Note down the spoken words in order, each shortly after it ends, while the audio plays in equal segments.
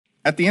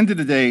At the end of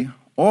the day,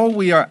 all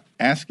we are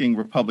asking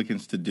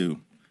Republicans to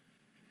do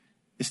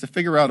is to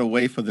figure out a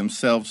way for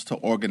themselves to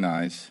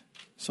organize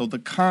so the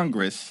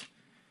Congress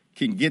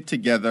can get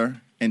together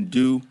and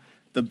do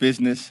the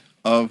business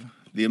of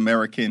the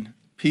American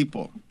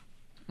people.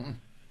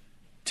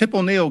 Tip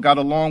O'Neill got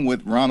along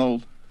with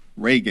Ronald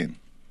Reagan.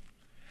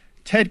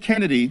 Ted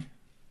Kennedy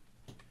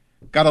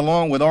got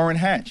along with Orrin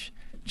Hatch.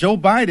 Joe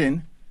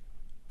Biden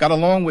got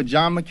along with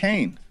John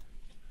McCain.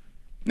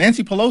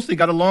 Nancy Pelosi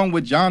got along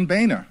with John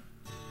Boehner.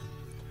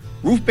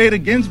 Ruth Bader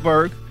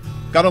Ginsburg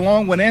got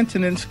along with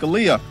Antonin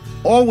Scalia.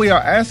 All we are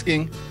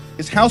asking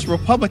is House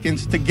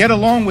Republicans to get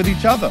along with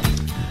each other.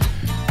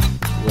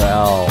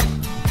 Well,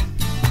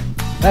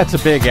 that's a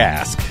big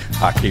ask,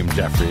 Hakeem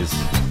Jeffries.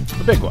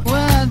 A big one. Well,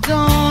 I don't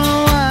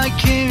know why I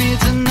came here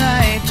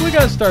tonight. We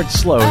gotta start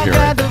slow here.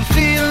 I got the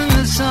feeling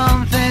that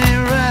something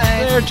ain't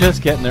right. They're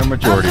just getting their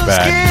majority I'm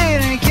back.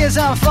 scared in case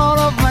I fall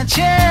off my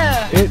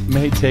chair. It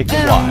may take a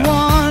And while.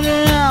 I'm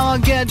wondering how I'll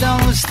get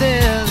down the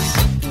stairs.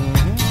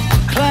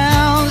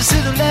 Clowns to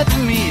the left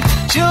of me,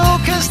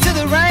 jokers to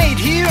the right.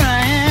 Here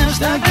I am,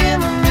 stuck in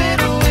the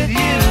middle with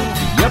you.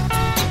 Yep.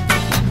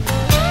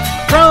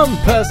 From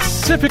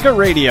Pacifica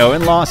Radio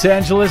in Los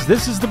Angeles,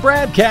 this is the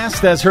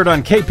Bradcast as heard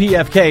on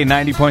KPFK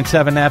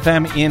 90.7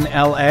 FM in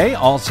LA,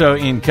 also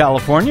in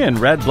California in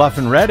Red Bluff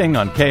and Redding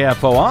on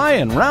KFOI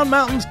and Round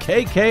Mountains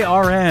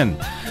KKRN.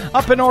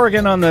 Up in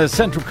Oregon on the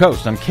Central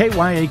Coast on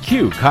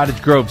KYAQ,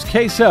 Cottage Grove's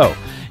KSO,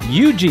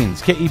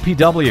 Eugene's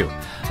KEPW,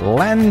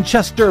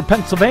 Lancaster,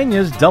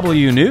 Pennsylvania's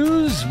W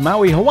News,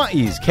 Maui,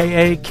 Hawaii's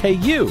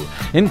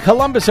KAKU, in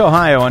Columbus,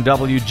 Ohio on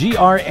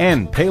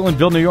WGRN,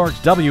 Palinville, New York's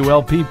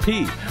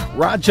WLPP,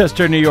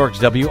 Rochester, New York's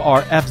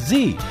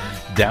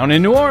WRFZ, down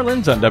in New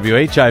Orleans on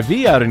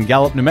WHIV, out in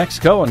Gallup, New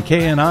Mexico on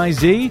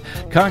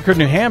KNIZ, Concord,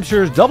 New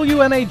Hampshire's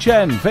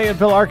WNHN,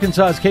 Fayetteville,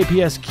 Arkansas's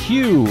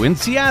KPSQ, in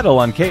Seattle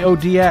on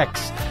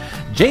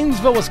KODX,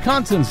 Janesville,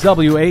 Wisconsin's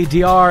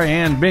WADR,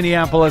 and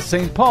Minneapolis,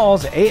 St.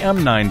 Paul's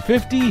AM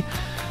 950,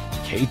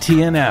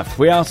 KTNF.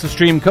 We also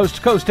stream coast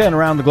to coast and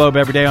around the globe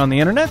every day on the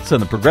internet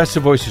on the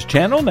Progressive Voices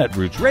channel,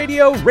 Netroots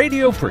Radio,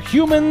 Radio for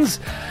Humans,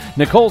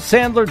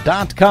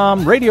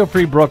 NicoleSandler.com, Radio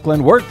Free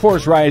Brooklyn,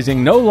 Workforce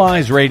Rising, No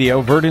Lies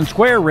Radio, Verdant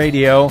Square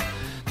Radio,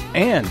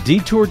 and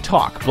Detour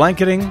Talk,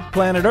 blanketing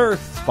planet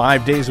Earth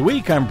 5 days a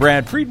week. I'm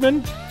Brad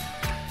Friedman,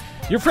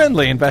 your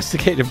friendly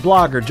investigative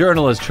blogger,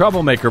 journalist,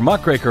 troublemaker,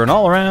 muckraker, and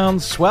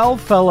all-around swell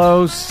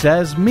fellow,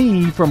 says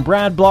me from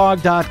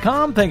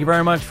bradblog.com. Thank you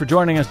very much for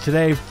joining us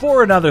today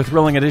for another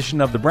thrilling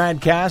edition of the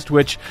Bradcast,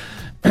 which,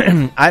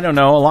 I don't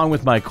know, along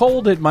with my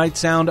cold, it might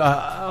sound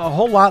a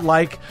whole lot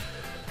like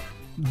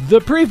the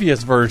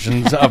previous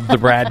versions of the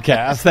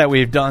Bradcast that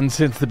we've done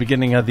since the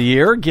beginning of the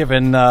year,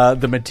 given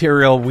the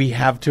material we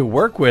have to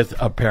work with,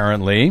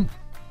 apparently.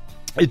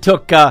 It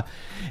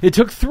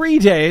took 3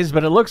 days,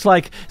 but it looks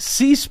like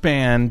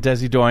C-SPAN,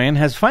 Desi Doyen,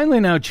 has finally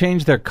now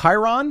changed their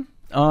Chiron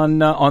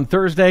on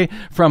Thursday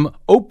from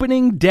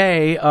opening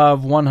day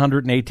of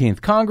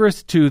 118th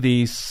Congress to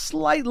the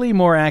slightly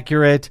more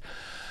accurate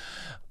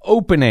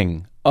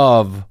opening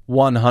of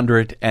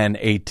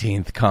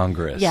 118th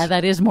Congress. Yeah,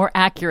 that is more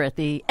accurate.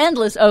 The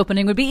endless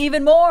opening would be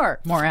even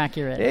more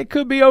accurate. It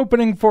could be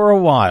opening for a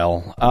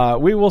while.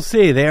 We will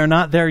see. They are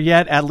not there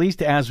yet, at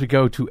least as we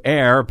go to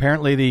air.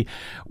 Apparently, the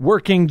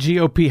working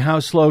GOP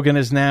House slogan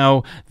is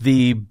now,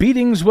 the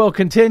beatings will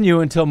continue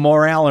until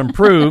morale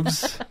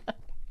improves.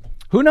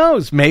 Who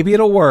knows? Maybe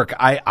it'll work.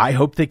 I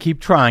hope they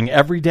keep trying.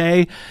 Every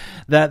day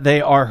that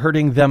they are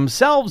hurting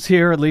themselves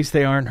here, at least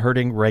they aren't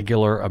hurting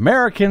regular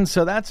Americans.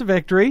 So that's a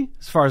victory,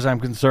 as far as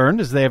I'm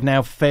concerned, as they have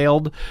now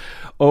failed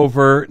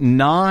over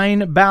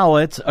 9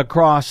 ballots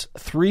across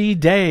 3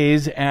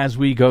 days as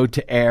we go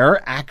to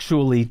air.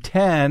 Actually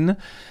 10.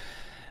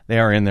 They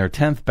are in their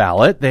 10th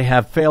ballot. They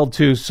have failed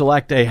to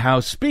select a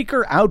House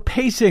Speaker,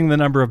 outpacing the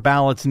number of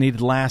ballots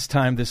needed last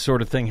time this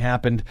sort of thing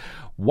happened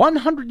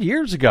 100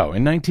 years ago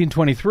in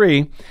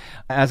 1923.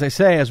 As I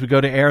say, as we go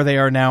to air, they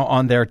are now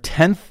on their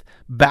 10th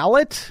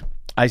ballot.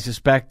 I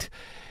suspect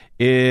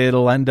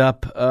it'll end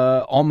up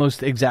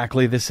almost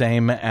exactly the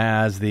same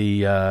as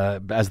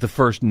the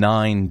first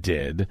 9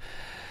 did.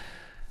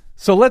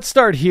 So let's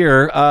start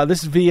here.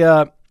 This is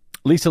via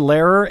Lisa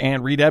Lehrer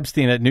and Reed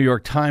Epstein at New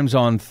York Times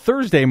on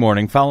Thursday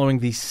morning, following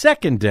the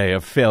second day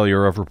of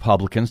failure of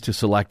Republicans to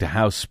select a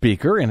House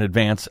Speaker in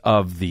advance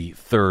of the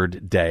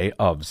third day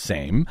of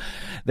same.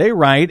 They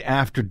write,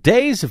 after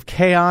days of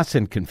chaos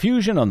and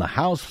confusion on the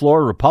House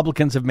floor,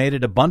 Republicans have made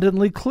it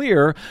abundantly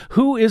clear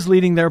who is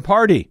leading their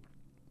party.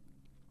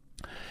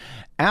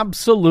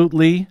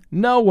 Absolutely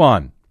no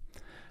one.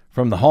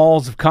 From the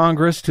halls of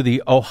Congress to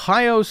the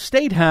Ohio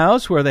State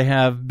House, where there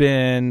has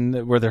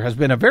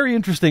been a very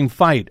interesting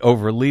fight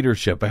over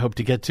leadership I hope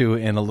to get to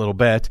in a little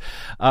bit,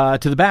 to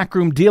the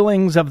backroom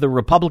dealings of the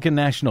Republican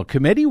National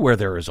Committee, where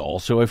there is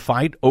also a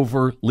fight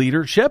over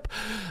leadership,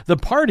 the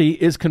party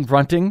is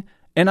confronting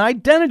an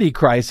identity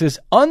crisis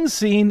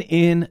unseen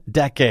in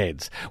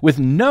decades, with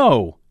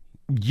no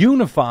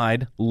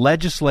unified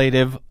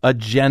legislative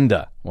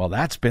agenda. Well,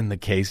 that's been the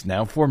case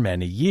now for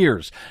many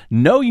years.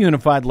 No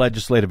unified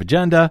legislative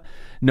agenda,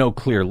 no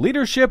clear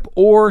leadership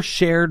or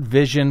shared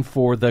vision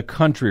for the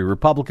country.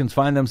 Republicans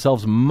find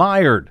themselves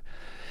mired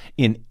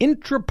in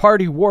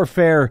intra-party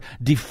warfare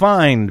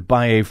defined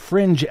by a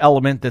fringe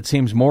element that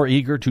seems more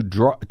eager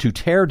to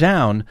tear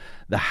down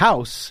the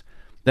House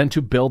than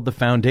to build the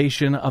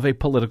foundation of a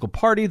political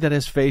party that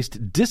has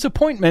faced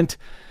disappointment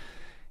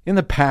in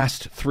the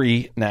past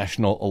 3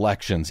 national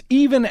elections,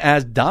 even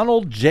as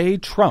Donald J.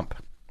 Trump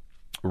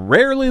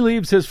rarely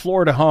leaves his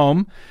Florida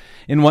home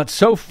in what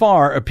so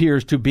far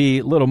appears to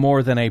be little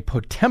more than a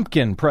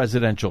Potemkin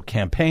presidential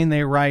campaign,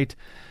 they write.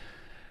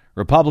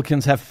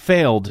 Republicans have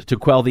failed to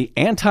quell the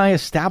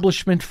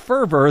anti-establishment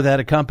fervor that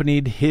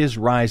accompanied his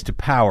rise to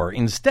power.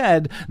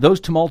 Instead,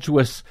 those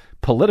tumultuous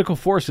political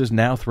forces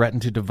now threaten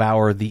to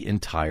devour the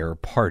entire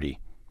party.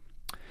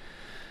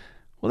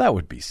 Well, that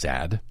would be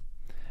sad.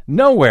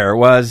 Nowhere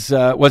was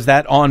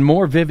that on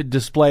more vivid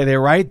display, they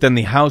write, than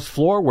the House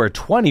floor, where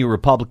 20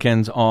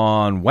 Republicans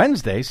on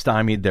Wednesday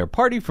stymied their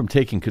party from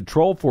taking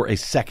control for a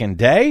second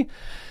day,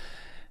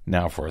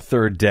 now for a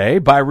third day,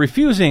 by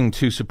refusing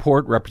to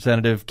support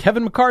Representative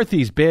Kevin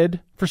McCarthy's bid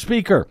for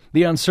Speaker.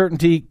 The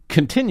uncertainty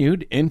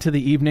continued into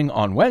the evening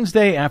on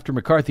Wednesday after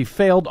McCarthy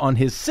failed on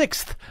his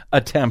 6th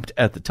attempt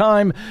at the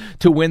time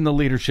to win the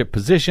leadership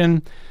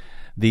position.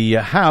 The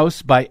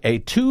House, by a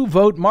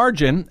 2-vote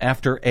margin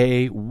after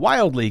a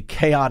wildly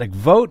chaotic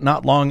vote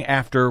not long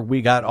after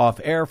we got off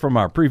air from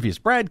our previous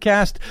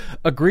broadcast,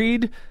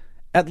 agreed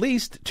at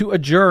least to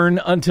adjourn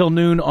until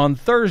noon on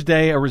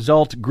Thursday, a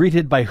result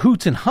greeted by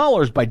hoots and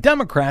hollers by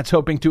Democrats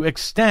hoping to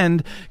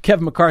extend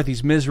Kevin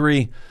McCarthy's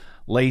misery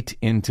late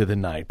into the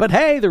night. But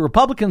hey, the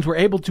Republicans were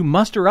able to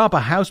muster up a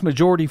House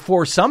majority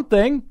for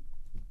something,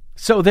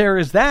 so there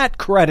is that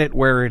credit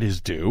where it is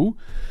due.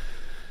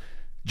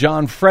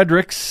 John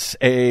Fredericks,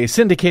 a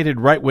syndicated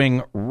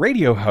right-wing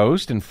radio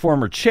host and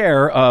former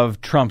chair of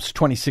Trump's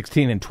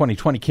 2016 and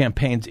 2020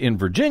 campaigns in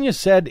Virginia,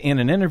 said in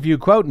an interview,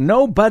 quote,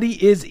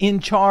 "Nobody is in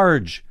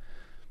charge.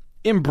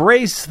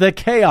 Embrace the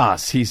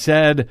chaos," he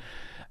said.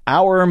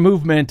 "Our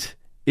movement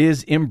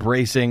is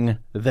embracing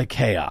the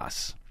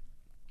chaos."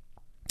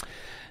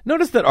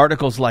 Notice that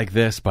articles like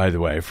this, by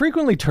the way,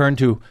 frequently turn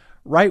to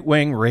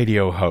right-wing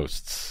radio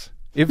hosts.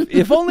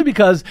 If only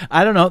because,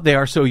 I don't know, they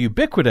are so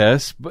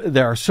ubiquitous.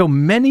 There are so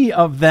many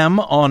of them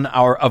on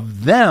our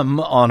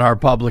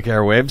public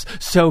airwaves,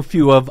 so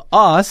few of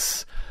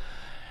us.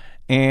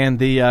 And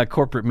the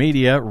corporate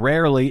media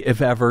rarely,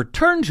 if ever,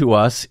 turn to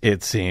us,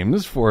 it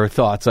seems, for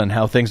thoughts on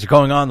how things are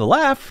going on the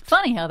left.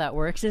 Funny how that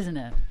works, isn't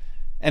it?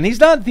 And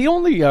he's not the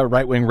only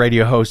right-wing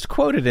radio host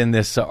quoted in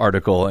this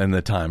article in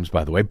the Times,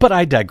 by the way, but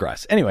I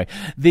digress. Anyway,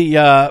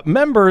 the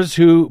members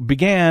who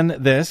began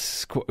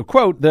this,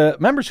 quote, "The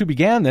members who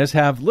began this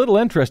have little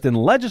interest in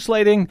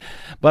legislating,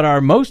 but are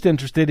most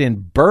interested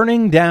in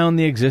burning down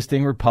the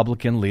existing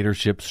Republican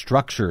leadership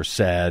structure,"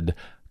 said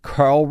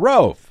Karl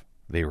Rove,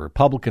 the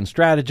Republican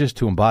strategist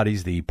who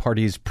embodies the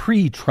party's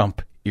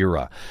pre-Trump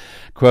era.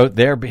 Quote,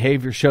 "Their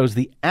behavior shows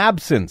the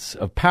absence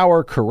of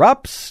power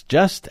corrupts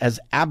just as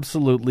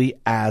absolutely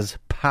as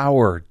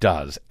power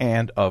does."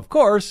 And of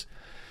course,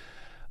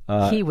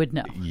 he would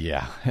know.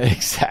 Yeah,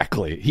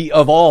 exactly. He,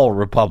 of all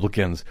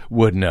Republicans,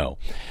 would know.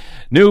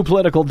 New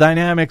political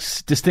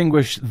dynamics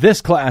distinguish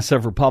this class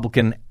of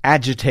Republican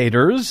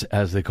agitators,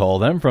 as they call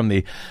them, from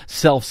the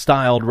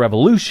self-styled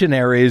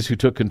revolutionaries who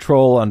took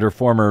control under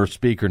former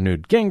Speaker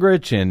Newt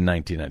Gingrich in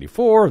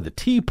 1994, the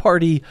Tea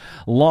Party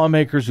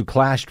lawmakers who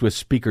clashed with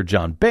Speaker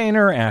John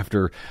Boehner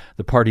after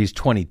the party's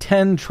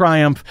 2010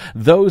 triumph.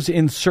 Those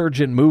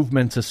insurgent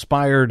movements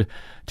aspired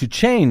to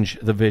change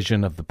the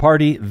vision of the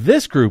party.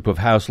 This group of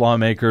House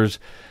lawmakers,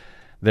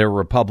 their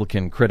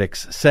Republican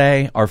critics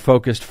say, are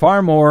focused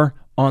far more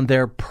on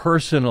their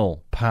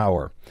personal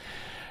power.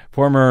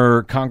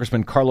 Former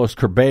Congressman Carlos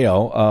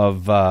Curbelo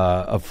of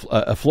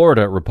a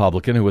Florida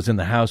Republican who was in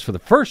the House for the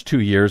first 2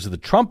 years of the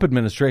Trump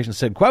administration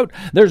said, quote,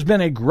 "There's been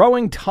a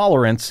growing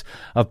tolerance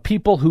of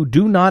people who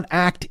do not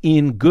act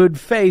in good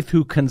faith,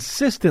 who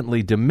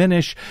consistently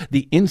diminish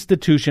the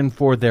institution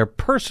for their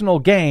personal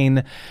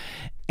gain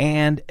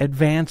and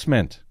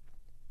advancement."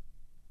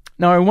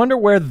 Now, I wonder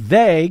where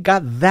they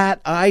got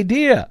that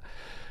idea.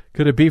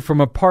 Could it be from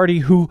a party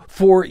who,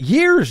 for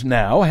years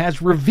now,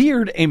 has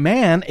revered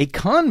a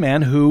con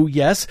man who,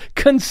 yes,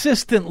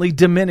 consistently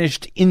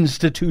diminished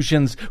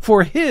institutions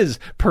for his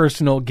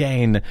personal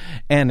gain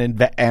and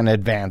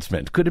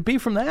advancement? Could it be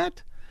from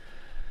that?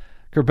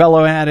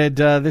 Curbelo added,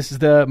 "This is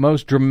the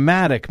most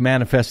dramatic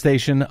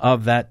manifestation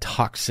of that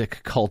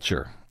toxic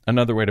culture."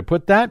 Another way to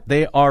put that,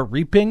 they are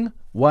reaping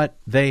what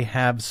they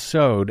have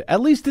sowed.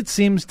 At least it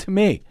seems to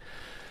me.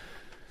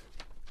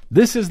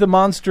 This is the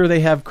monster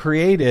they have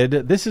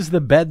created. This is the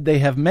bed they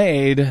have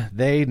made.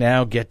 They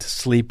now get to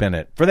sleep in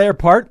it. For their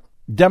part,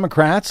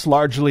 Democrats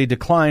largely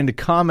declined to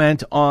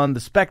comment on the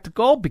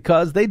spectacle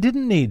because they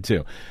didn't need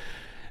to.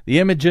 The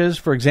images,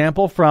 for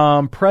example,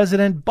 from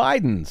President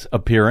Biden's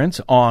appearance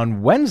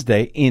on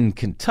Wednesday in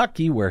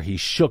Kentucky, where he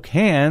shook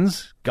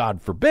hands,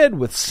 God forbid,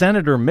 with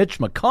Senator Mitch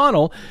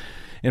McConnell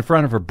in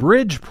front of a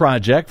bridge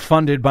project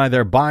funded by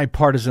their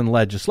bipartisan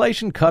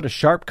legislation, cut a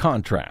sharp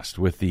contrast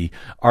with the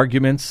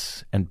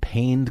arguments and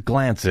pained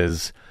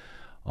glances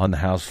on the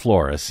House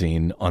floor, as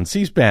seen on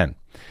C-SPAN.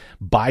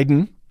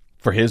 Biden,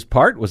 for his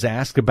part, was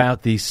asked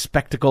about the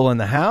spectacle in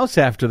the House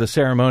after the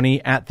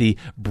ceremony at the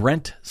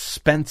Brent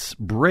Spence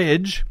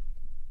Bridge,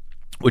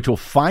 which will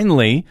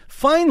finally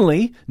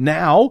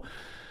now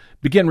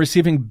begin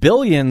receiving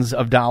billions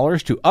of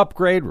dollars to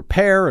upgrade,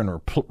 repair,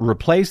 and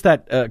replace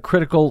that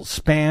critical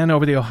span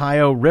over the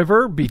Ohio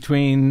River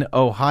between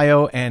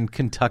Ohio and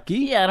Kentucky.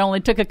 Yeah, it only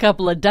took a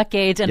couple of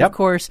decades and, of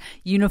course,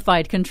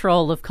 unified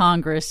control of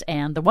Congress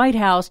and the White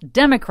House,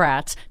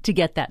 Democrats, to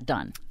get that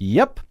done.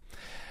 Yep.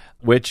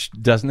 Which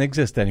doesn't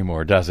exist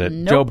anymore, does it?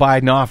 Nope. Joe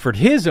Biden offered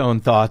his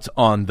own thoughts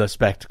on the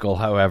spectacle,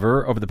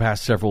 however, over the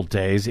past several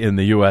days in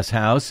the U.S.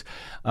 House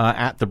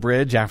at the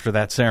bridge after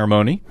that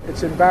ceremony.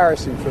 It's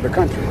embarrassing for the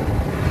country.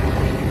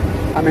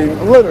 I mean,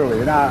 literally,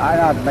 I'm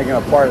not making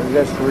a part of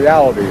this. The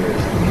reality is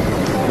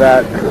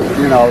that,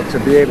 to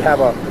be able to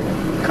have a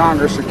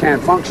Congress that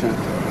can't function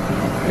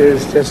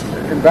is just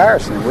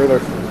embarrassing. We're the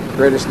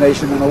greatest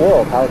nation in the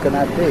world. How can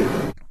that be?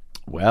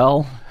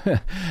 Well, it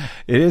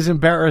is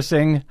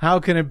embarrassing. How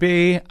can it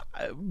be?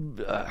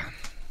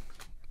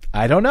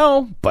 I don't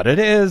know, but it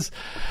is.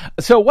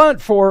 So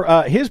what,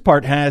 for his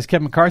part, has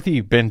Kevin McCarthy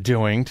been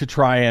doing to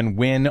try and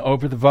win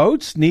over the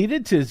votes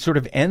needed to sort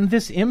of end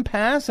this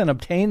impasse and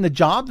obtain the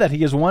job that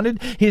he has wanted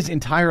his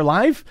entire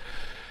life?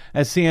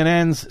 As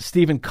CNN's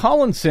Stephen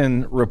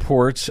Collinson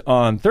reports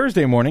on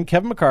Thursday morning,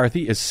 Kevin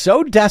McCarthy is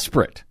so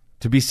desperate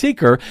to be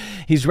Speaker,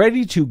 he's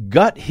ready to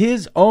gut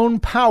his own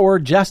power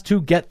just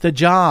to get the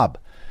job.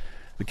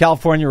 The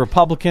California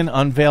Republican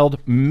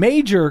unveiled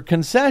major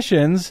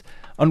concessions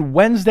on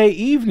Wednesday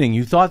evening.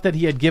 You thought that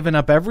he had given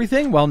up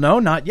everything? Well, no,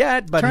 not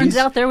yet. But turns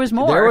out there was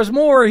more. There was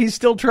more. He's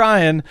still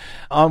trying.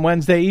 On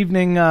Wednesday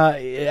evening,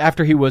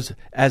 after he was,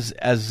 as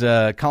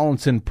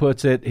Collinson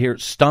puts it here,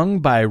 stung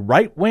by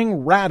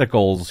right-wing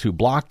radicals who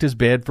blocked his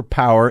bid for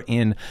power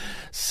in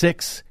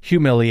 6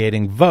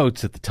 humiliating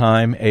votes at the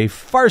time, a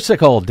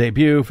farcical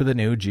debut for the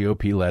new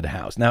GOP-led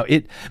House. Now,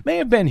 it may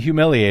have been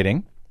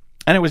humiliating,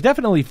 and it was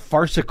definitely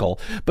farcical,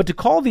 but to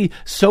call the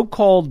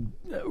so-called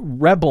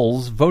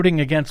rebels voting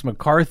against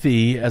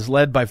McCarthy, as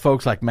led by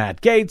folks like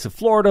Matt Gaetz of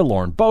Florida,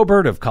 Lauren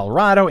Boebert of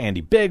Colorado,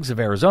 Andy Biggs of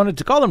Arizona,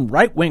 to call them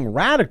right-wing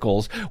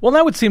radicals, well,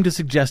 that would seem to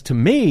suggest to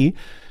me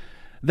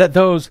that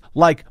those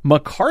like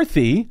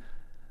McCarthy,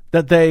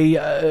 that they,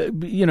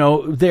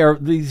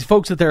 these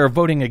folks that they're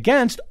voting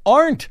against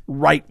aren't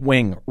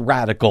right-wing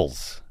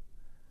radicals,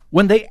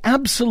 when they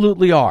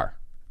absolutely are,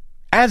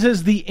 as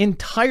is the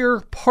entire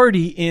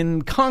party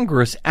in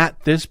Congress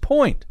at this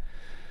point.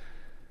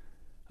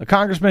 A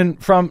congressman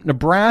from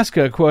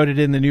Nebraska, quoted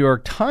in the New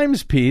York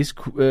Times piece,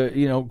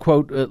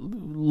 quote,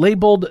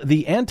 labeled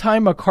the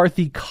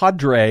anti-McCarthy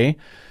cadre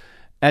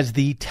as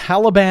the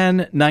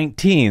Taliban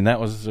 19. That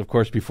was, of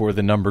course, before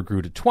the number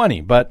grew to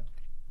 20. But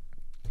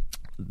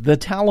the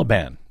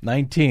Taliban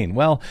 19.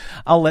 Well,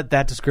 I'll let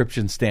that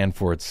description stand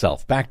for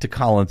itself. Back to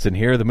Collinson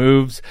here. The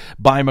moves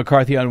by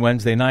McCarthy on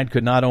Wednesday night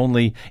could not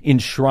only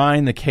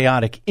enshrine the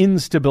chaotic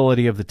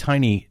instability of the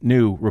tiny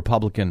new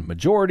Republican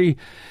majority,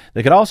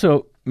 they could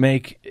also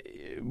make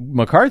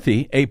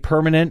McCarthy a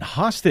permanent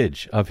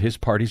hostage of his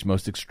party's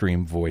most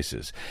extreme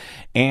voices.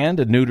 And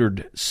a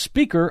neutered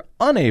speaker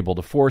unable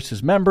to force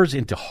his members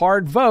into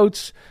hard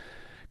votes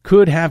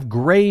could have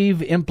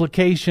grave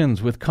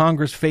implications, with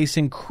Congress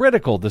facing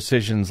critical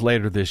decisions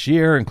later this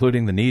year,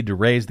 including the need to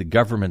raise the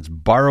government's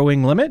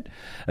borrowing limit,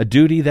 a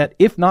duty that,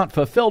 if not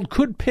fulfilled,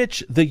 could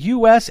pitch the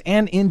U.S.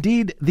 and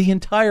indeed the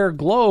entire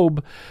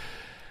globe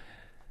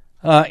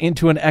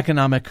into an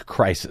economic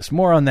crisis.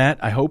 More on that,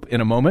 I hope,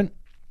 in a moment.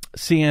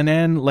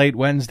 CNN late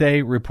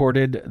Wednesday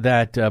reported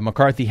that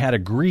McCarthy had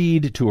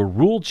agreed to a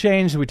rule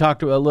change that we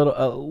talked a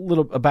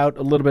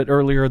little bit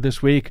earlier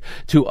this week,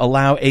 to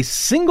allow a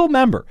single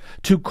member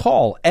to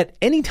call at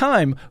any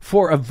time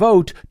for a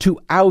vote to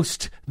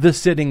oust the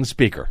sitting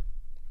speaker.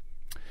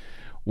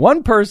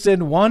 One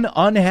person, one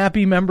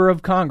unhappy member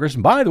of Congress.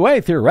 And by the way,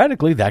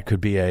 theoretically, that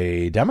could be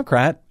a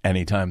Democrat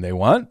anytime they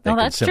want. They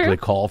could simply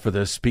call for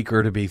the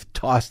speaker to be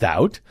tossed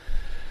out.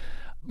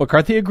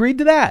 McCarthy agreed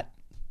to that.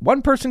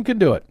 One person can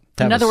do it.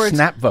 In other words,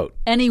 snap vote.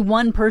 Any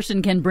one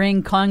person can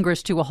bring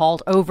Congress to a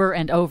halt over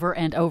and over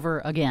and over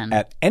again.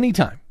 At any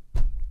time.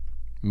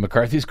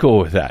 McCarthy's cool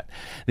with that.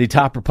 The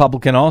top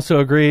Republican also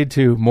agreed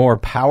to more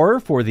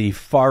power for the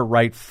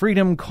far-right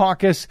Freedom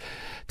Caucus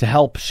to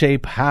help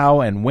shape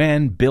how and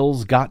when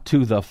bills got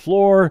to the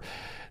floor.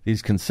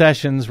 These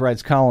concessions,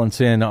 writes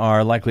Collinson,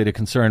 are likely to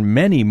concern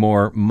many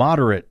more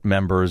moderate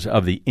members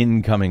of the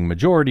incoming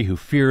majority who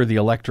fear their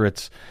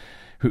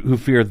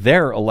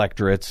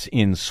electorates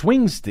in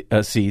swing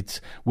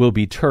seats will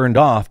be turned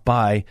off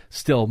by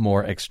still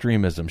more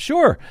extremism.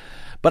 Sure,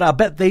 But I'll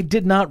bet they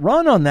did not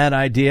run on that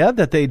idea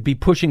that they'd be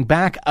pushing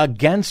back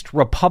against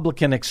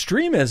Republican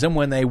extremism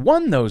when they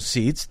won those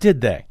seats,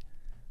 did they?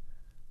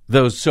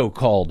 Those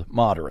so-called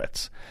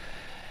moderates.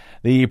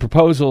 The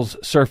proposals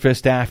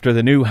surfaced after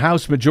the new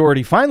House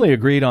majority finally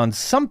agreed on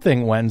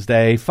something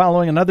Wednesday.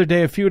 Following another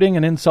day of feuding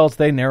and insults,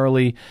 they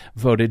narrowly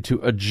voted to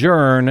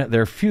adjourn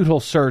their futile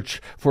search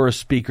for a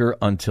speaker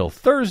until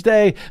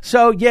Thursday.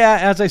 So, yeah,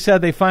 as I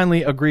said, they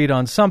finally agreed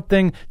on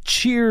something.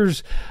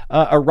 Cheers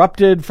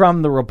erupted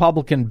from the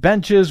Republican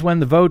benches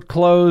when the vote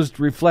closed,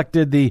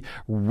 reflected the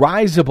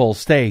risible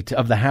state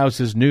of the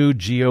House's new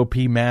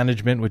GOP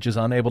management, which is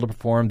unable to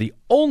perform the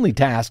only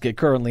task it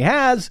currently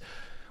has,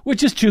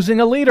 which is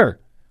choosing a leader.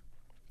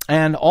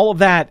 And all of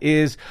that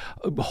is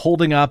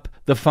holding up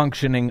the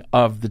functioning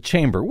of the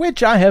chamber,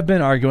 which I have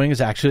been arguing is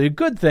actually a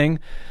good thing.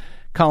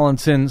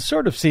 Collinson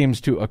sort of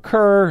seems to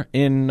occur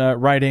in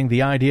writing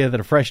the idea that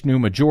a fresh new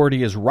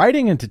majority is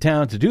riding into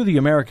town to do the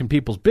American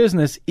people's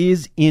business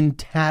is in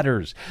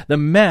tatters. The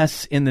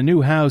mess in the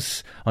new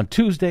House on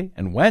Tuesday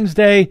and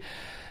Wednesday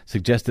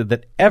suggested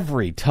that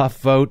every tough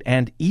vote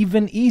and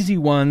even easy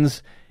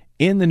ones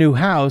in the new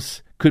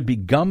House could be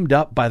gummed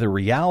up by the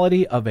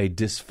reality of a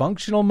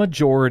dysfunctional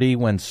majority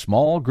when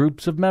small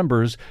groups of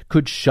members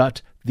could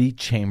shut the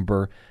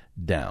chamber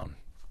down.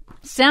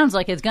 Sounds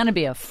like it's going to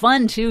be a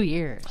fun 2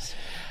 years.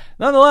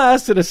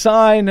 Nonetheless, it's a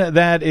sign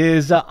that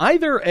is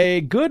either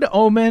a good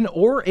omen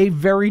or a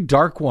very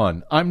dark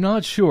one. I'm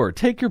not sure.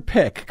 Take your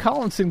pick.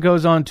 Collinson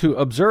goes on to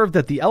observe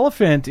that the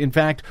elephant, in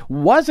fact,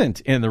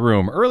 wasn't in the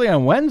room. Early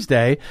on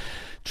Wednesday,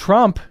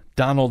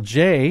 Donald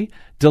J.,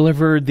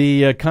 delivered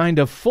the kind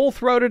of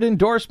full-throated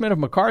endorsement of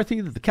McCarthy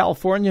that the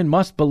Californian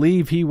must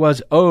believe he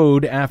was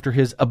owed after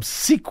his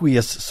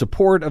obsequious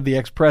support of the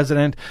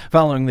ex-president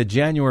following the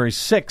January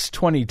 6,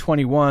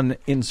 2021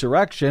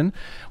 insurrection,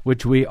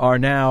 which we are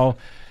now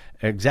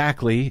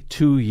exactly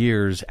 2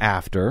 years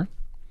after.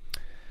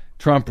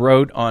 Trump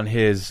wrote on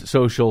his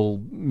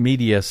social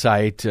media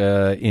site,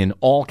 in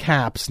all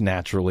caps,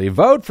 naturally,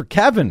 "Vote for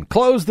Kevin.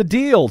 Close the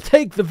deal.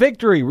 Take the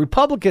victory.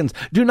 Republicans,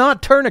 do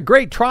not turn a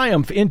great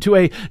triumph into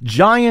a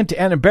giant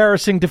and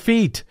embarrassing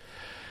defeat."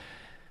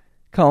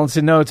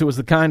 Collinson notes it was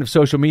the kind of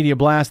social media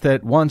blast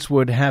that once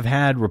would have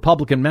had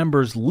Republican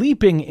members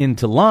leaping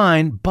into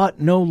line, but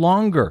no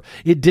longer.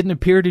 It didn't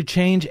appear to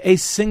change a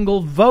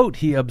single vote,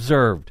 he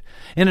observed.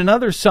 In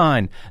another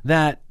sign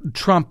that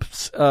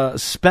Trump's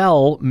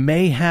spell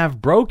may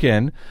have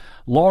broken,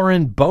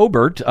 Lauren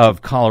Boebert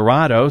of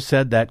Colorado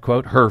said that,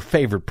 quote, her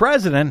favorite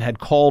president had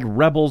called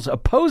rebels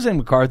opposing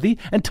McCarthy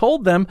and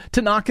told them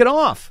to knock it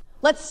off.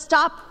 Let's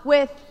stop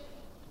with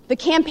the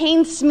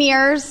campaign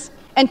smears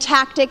and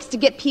tactics to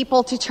get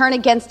people to turn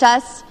against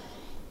us.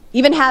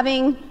 Even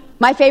having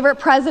my favorite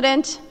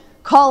president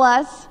call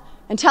us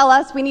and tell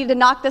us we need to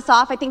knock this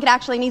off, I think it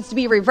actually needs to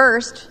be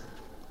reversed.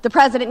 The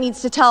president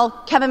needs to tell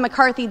Kevin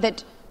McCarthy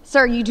that,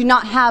 sir, you do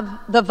not have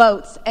the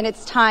votes and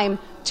it's time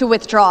to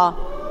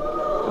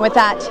withdraw. With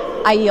that,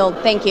 I yield.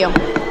 Thank you.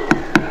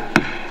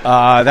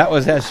 That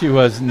was as she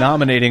was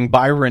nominating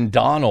Byron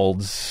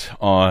Donalds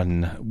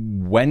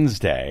on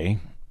Wednesday.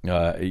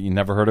 You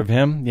never heard of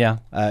him? Yeah.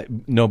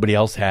 Nobody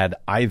else had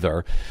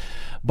either.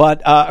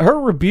 But her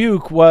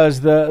rebuke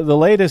was the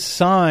latest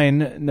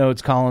sign,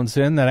 notes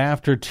Collinson, that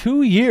after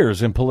 2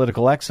 years in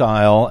political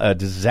exile, a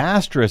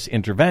disastrous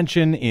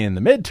intervention in the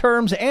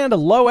midterms, and a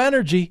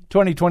low-energy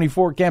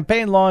 2024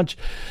 campaign launch,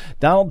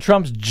 Donald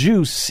Trump's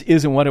juice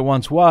isn't what it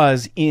once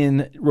was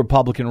in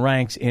Republican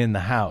ranks in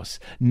the House.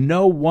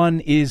 No one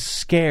is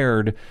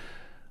scared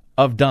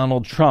of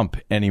Donald Trump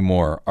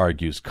anymore,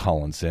 argues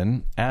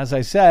Collinson. As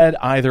I said,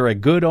 either a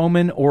good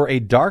omen or a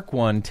dark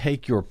one,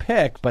 take your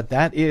pick, but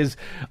that is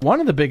one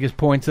of the biggest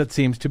points that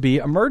seems to be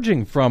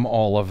emerging from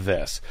all of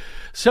this.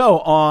 So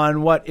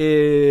on what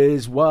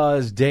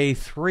was day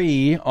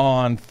 3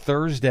 on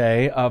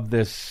Thursday of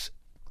this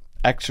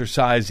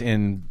exercise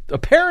in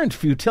apparent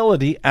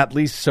futility, at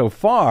least so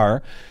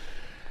far,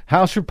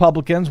 House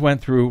Republicans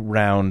went through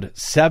round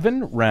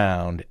 7,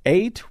 round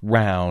 8,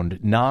 round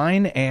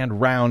 9,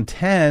 and round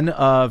 10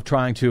 of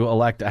trying to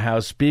elect a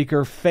House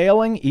Speaker,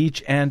 failing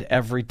each and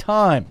every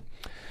time.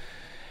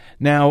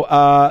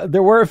 Now,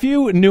 there were a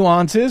few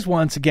nuances,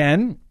 once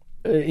again,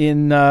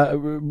 in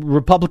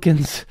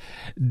Republicans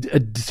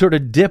sort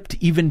of dipped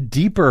even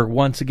deeper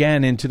once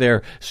again into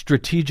their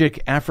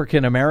strategic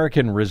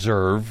African-American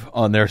reserve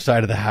on their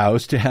side of the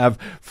House to have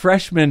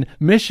freshman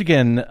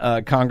Michigan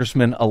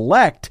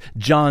Congressman-elect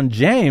John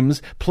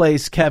James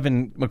place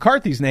Kevin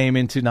McCarthy's name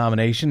into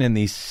nomination in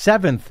the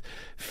 7th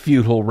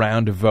futile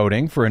round of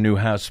voting for a new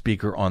House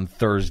Speaker on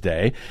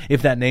Thursday.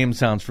 If that name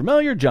sounds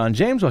familiar, John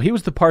James, well, he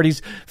was the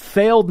party's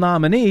failed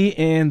nominee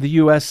in the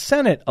U.S.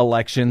 Senate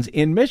elections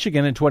in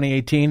Michigan in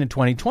 2018 and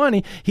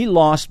 2020. He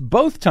lost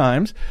both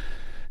times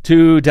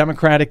to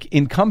Democratic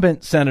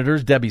incumbent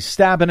Senators Debbie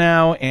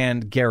Stabenow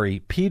and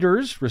Gary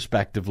Peters,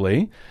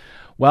 respectively.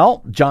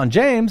 Well, John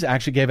James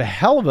actually gave a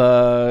hell of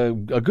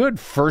a good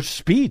first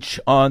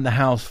speech on the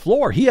House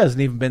floor. He hasn't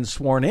even been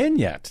sworn in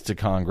yet to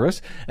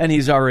Congress, and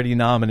he's already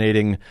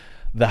nominating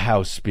the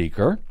House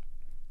Speaker.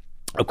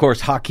 Of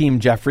course, Hakeem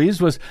Jeffries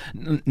was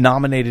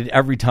nominated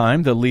every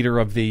time, the leader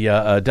of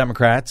the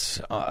Democrats.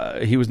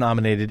 He was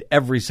nominated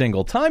every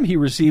single time. He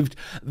received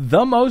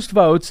the most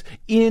votes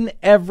in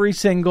every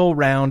single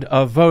round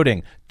of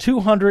voting,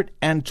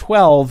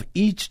 212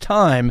 each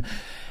time,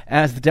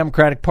 as the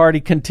Democratic Party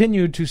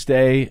continued to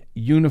stay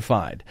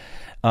unified.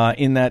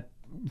 In that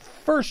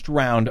first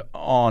round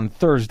on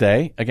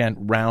Thursday, again,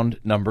 round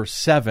number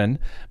 7,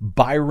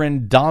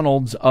 Byron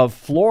Donalds of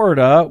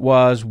Florida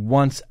was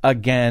once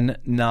again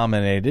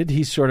nominated.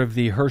 He's sort of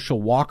the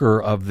Herschel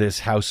Walker of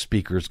this House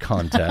Speakers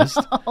contest.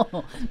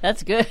 Oh,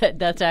 that's good.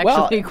 That's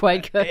actually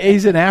quite good.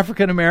 He's an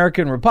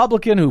African-American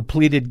Republican who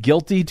pleaded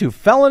guilty to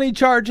felony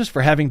charges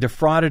for having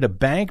defrauded a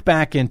bank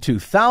back in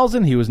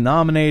 2000. He was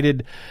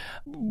nominated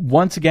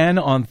once again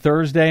on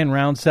Thursday in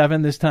round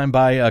 7, this time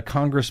by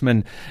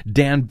Congressman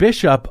Dan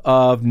Bishop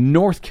of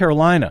North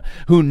Carolina,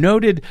 who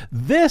noted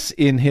this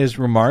in his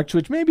remarks,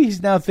 which maybe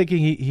he's now thinking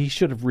he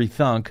should have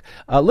rethunk.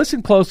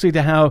 Listen closely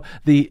to how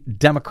the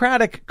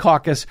Democratic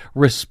caucus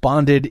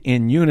responded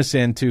in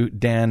unison to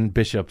Dan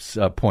Bishop's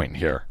point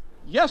here.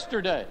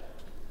 Yesterday,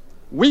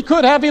 we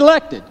could have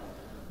elected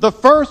the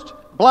first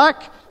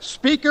black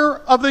Speaker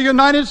of the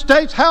United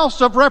States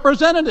House of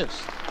Representatives.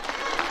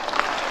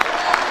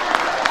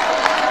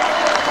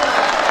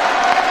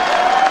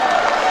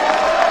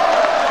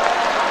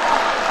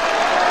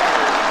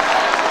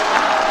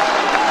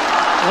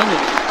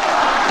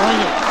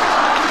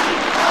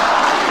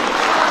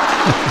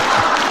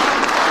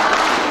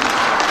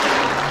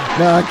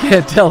 No, I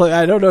can't tell.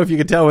 I don't know if you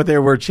can tell what they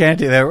were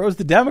chanting there. It was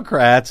the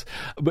Democrats.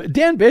 But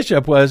Dan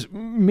Bishop was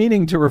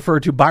meaning to refer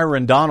to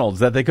Byron Donalds,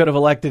 that they could have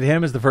elected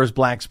him as the first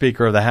black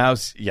Speaker of the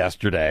House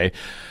yesterday.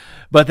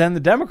 But then the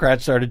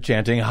Democrats started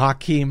chanting,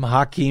 Hakeem,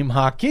 Hakeem,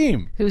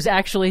 Hakeem. Who's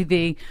actually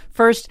the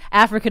first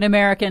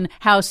African-American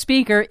House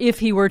Speaker if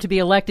he were to be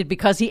elected,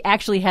 because he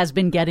actually has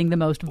been getting the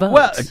most votes.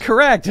 Well,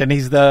 correct. And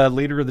he's the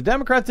leader of the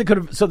Democrats. They could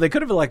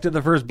have elected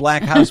the first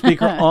black House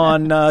Speaker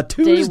on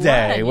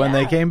Tuesday when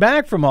they came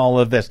back from all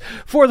of this.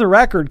 For the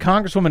record,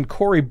 Congresswoman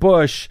Cori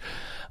Bush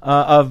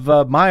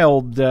of my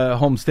old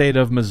home state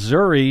of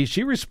Missouri,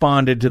 she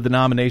responded to the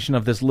nomination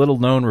of this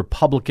little-known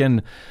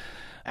Republican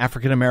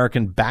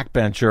African-American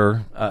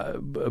backbencher,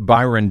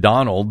 Byron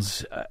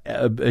Donalds.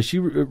 She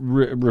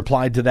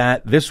replied to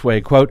that this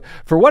way, quote,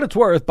 "For what it's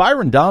worth,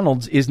 Byron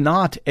Donalds is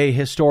not a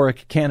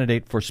historic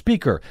candidate for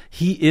Speaker.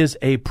 He is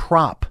a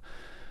prop.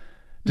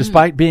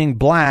 Despite being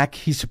black,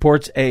 he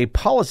supports a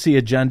policy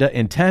agenda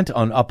intent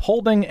on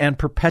upholding and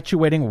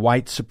perpetuating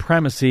white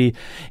supremacy.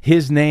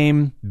 His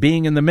name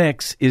being in the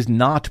mix is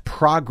not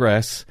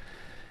progress.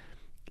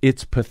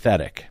 It's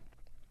pathetic."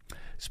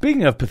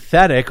 Speaking of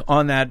pathetic,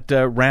 on that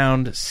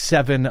round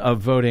 7 of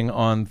voting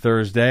on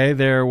Thursday,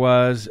 there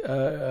was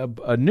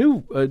a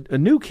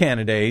new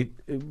candidate.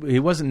 He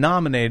wasn't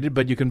nominated,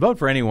 but you can vote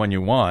for anyone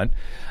you want.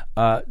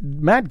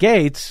 Matt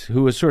Gaetz,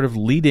 who was sort of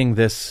leading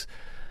this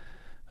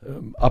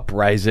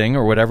uprising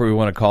or whatever we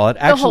want to call it.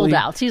 The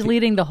holdouts. He's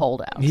leading the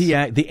holdouts.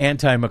 The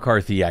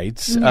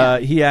anti-McCarthyites.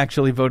 He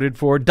actually voted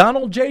for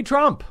Donald J.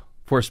 Trump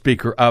for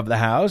Speaker of the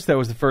House. That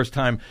was the first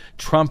time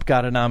Trump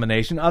got a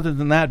nomination. Other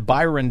than that,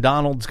 Byron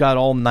Donalds got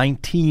all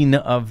 19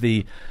 of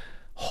the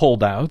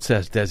holdouts,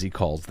 as Desi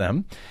calls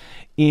them.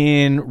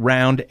 In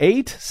round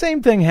 8,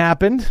 same thing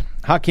happened.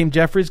 Hakeem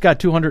Jeffries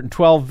got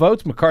 212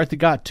 votes. McCarthy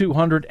got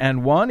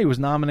 201. He was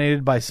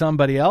nominated by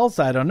somebody else.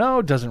 I don't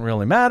know. Doesn't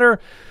really matter.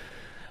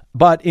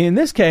 But in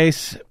this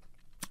case,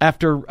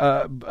 after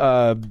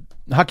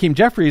Hakeem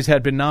Jeffries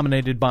had been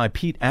nominated by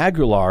Pete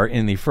Aguilar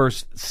in the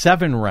first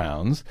 7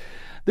 rounds,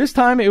 this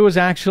time he was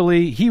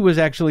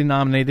actually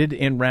nominated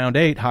in round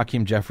 8,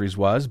 Hakeem Jeffries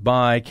was,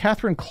 by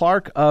Catherine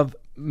Clark of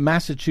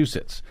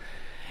Massachusetts.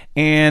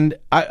 And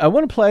I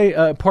want to play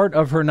a part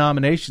of her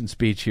nomination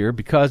speech here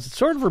because it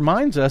sort of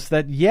reminds us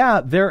that,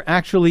 there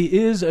actually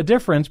is a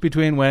difference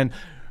between when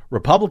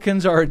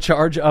Republicans are in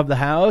charge of the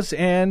House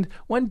and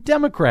when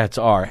Democrats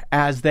are,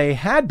 as they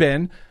had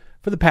been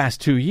for the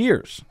past 2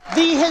 years.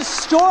 The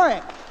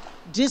historic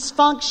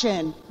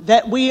dysfunction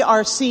that we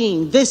are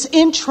seeing, this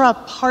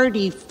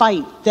intra-party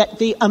fight that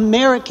the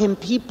American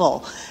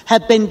people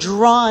have been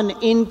drawn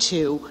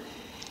into,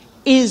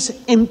 is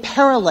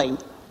imperiling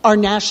our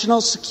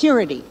national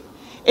security.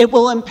 It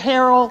will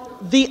imperil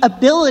the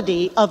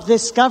ability of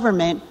this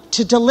government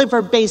to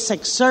deliver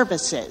basic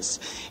services.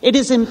 It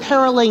is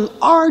imperiling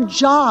our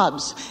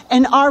jobs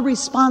and our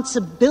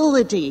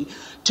responsibility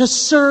to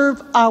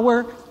serve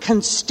our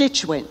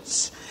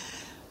constituents.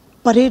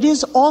 But it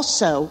is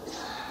also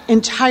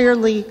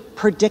entirely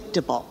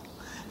predictable.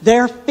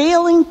 They're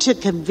failing to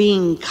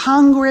convene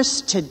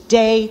Congress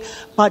today,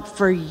 but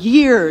for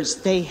years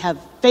they have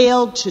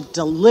failed to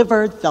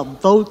deliver the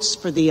votes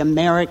for the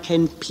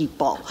American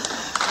people.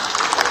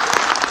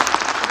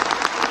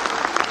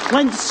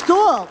 When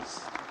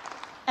schools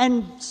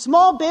and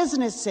small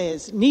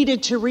businesses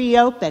needed to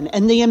reopen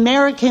and the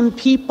American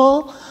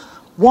people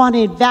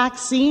wanted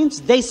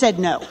vaccines, they said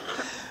no.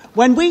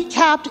 When we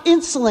capped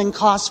insulin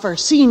costs for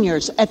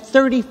seniors at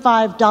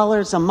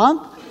 $35 a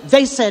month,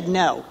 They said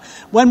no.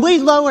 When we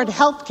lowered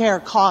health care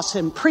costs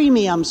and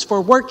premiums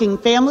for working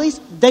families,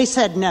 they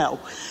said no.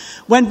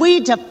 When we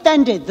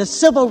defended the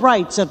civil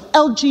rights of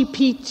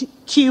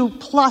LGBTQ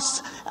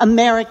plus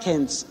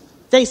Americans,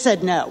 they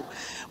said no.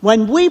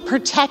 When we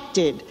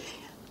protected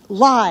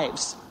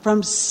lives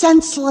from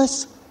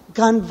senseless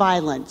gun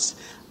violence,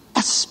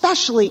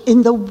 especially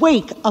in the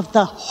wake of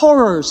the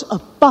horrors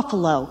of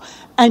Buffalo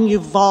and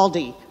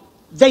Uvalde,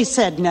 they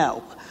said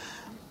no.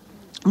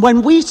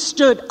 When we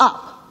stood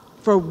up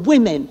for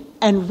women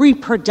and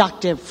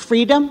reproductive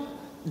freedom,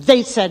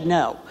 they said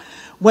no.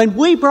 When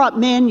we brought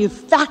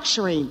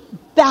manufacturing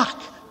back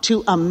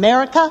to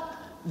America,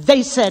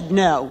 they said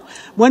no.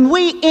 When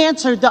we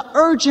answered the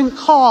urgent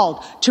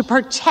call to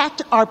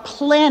protect our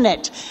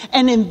planet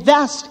and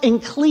invest in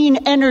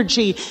clean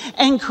energy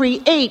and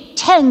create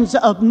tens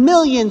of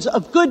millions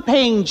of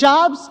good-paying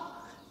jobs,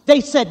 they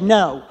said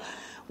no.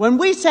 When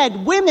we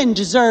said women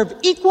deserve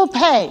equal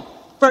pay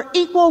for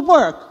equal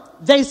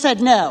work, they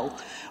said no.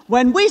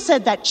 When we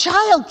said that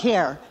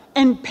childcare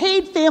and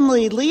paid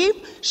family leave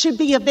should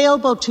be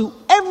available to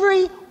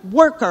every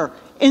worker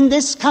in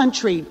this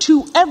country,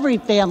 to every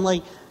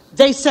family,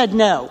 they said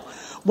no.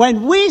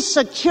 When we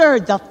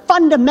secured the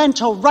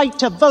fundamental right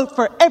to vote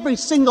for every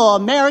single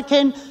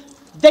American,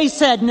 they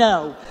said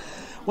no.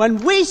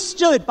 When we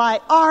stood by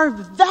our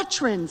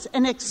veterans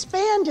and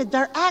expanded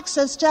their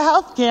access to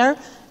health care,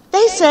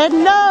 they said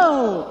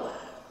no.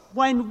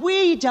 When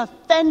we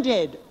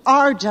defended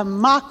our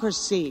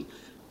democracy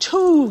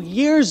 2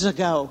 years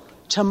ago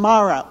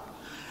tomorrow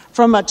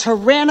from a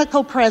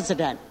tyrannical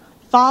president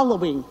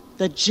following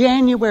the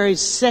January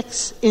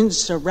 6th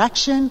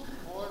insurrection,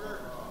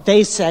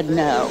 they said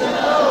no.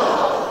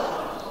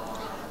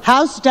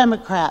 House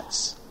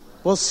Democrats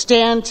will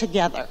stand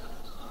together.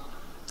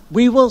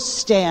 We will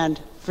stand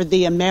for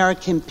the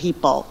American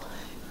people.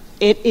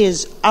 It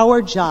is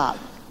our job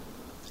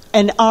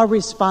and our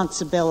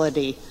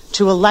responsibility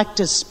to elect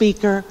a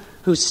speaker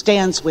who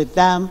stands with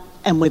them,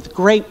 and with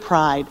great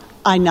pride,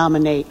 I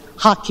nominate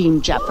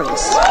Hakeem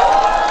Jeffries.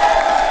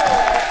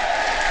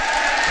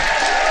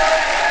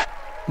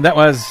 That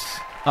was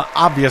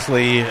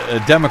obviously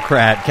a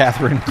Democrat,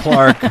 Catherine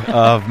Clark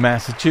of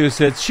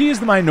Massachusetts. She is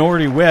the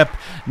minority whip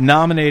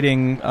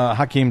nominating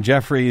Hakeem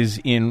Jeffries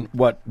in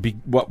what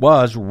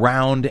was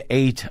round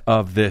 8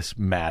 of this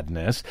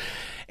madness,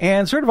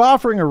 and sort of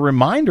offering a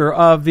reminder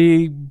of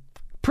the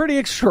pretty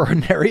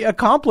extraordinary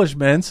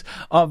accomplishments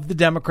of the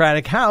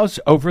Democratic House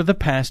over the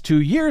past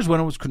 2 years when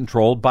it was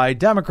controlled by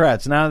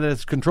Democrats. Now that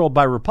it's controlled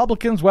by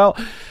Republicans, well,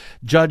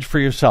 judge for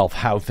yourself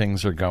how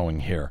things are going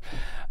here.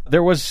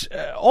 There was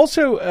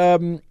also,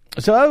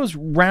 so that was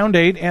round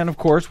 8, and of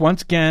course,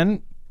 once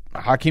again,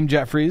 Hakeem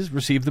Jeffries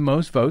received the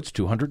most votes,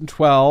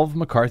 212.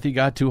 McCarthy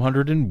got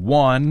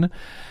 201.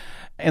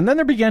 And then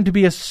there began to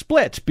be a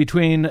split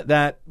between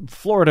that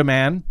Florida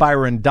man,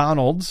 Byron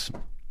Donalds,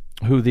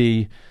 who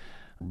the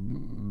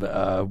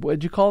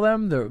what'd you call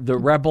them? The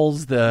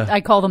rebels? I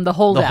call them the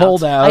holdouts. The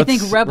holdouts. I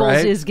think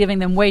rebels is giving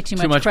them way too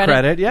much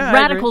credit. Yeah,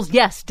 radicals,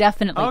 yes,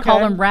 definitely. Okay. Call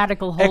them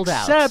radical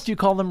holdouts. Except you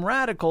call them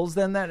radicals,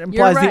 then that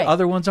implies the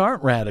other ones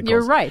aren't radicals.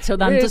 You're right. So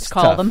then just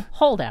call them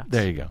holdouts.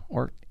 There you go.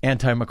 Or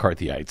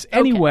anti-McCarthyites.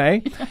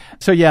 Anyway,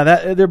 so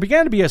yeah, there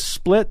began to be a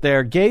split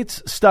there.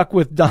 Gates stuck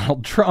with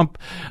Donald Trump,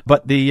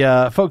 but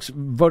the folks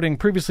voting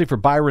previously for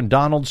Byron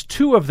Donalds,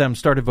 2 of them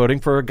started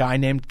voting for a guy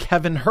named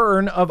Kevin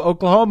Hern of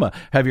Oklahoma.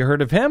 Have you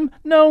heard of him?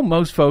 No,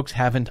 most folks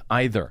haven't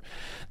either.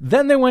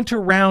 Then they went to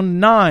round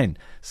 9.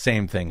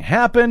 Same thing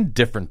happened.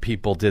 Different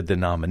people did the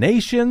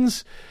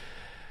nominations.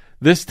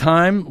 This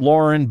time,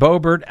 Lauren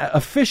Boebert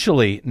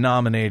officially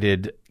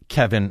nominated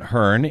Kevin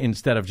Hern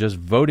instead of just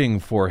voting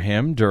for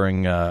him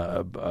during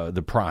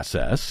the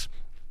process.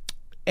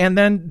 And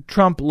then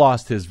Trump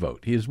lost his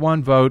vote. His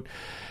one vote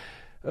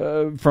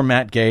from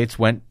Matt Gaetz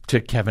went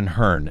to Kevin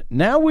Hern.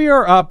 Now we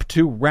are up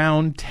to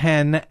round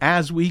 10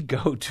 as we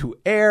go to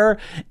air,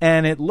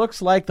 and it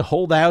looks like the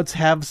holdouts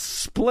have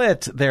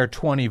split their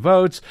 20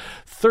 votes.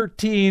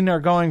 13 are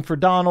going for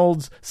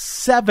Donalds.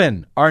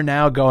 7 are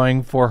now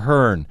going for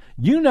Hern.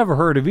 You never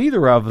heard of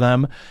either of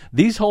them.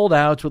 These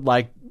holdouts would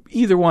like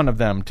either one of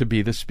them to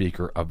be the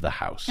Speaker of the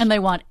House. And they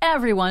want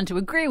everyone to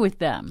agree with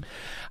them.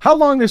 How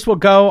long this will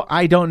go,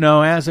 I don't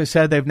know. As I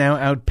said, they've now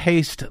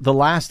outpaced the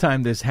last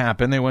time this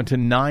happened. They went to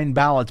 9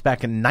 ballots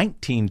back in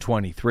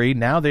 1923.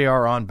 Now they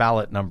are on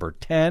ballot number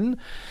 10.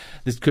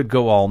 This could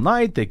go all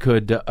night. They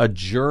could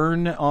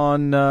adjourn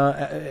on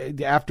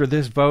after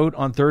this vote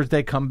on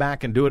Thursday, come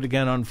back and do it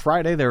again on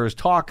Friday. There is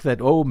talk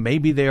that,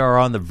 maybe they are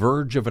on the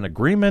verge of an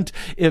agreement.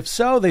 If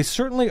so, they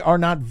certainly are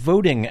not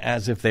voting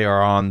as if they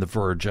are on the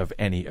verge of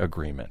any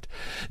agreement.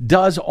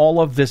 Does all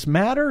of this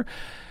matter?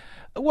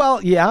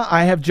 Well, yeah,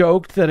 I have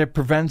joked that it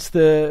prevents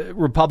the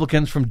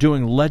Republicans from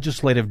doing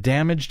legislative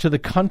damage to the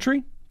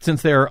country,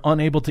 since they are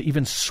unable to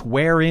even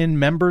swear in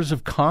members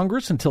of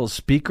Congress until a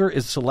speaker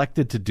is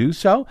selected to do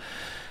so,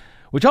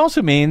 which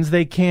also means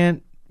they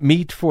can't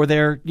meet for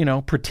their,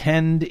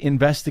 pretend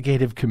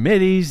investigative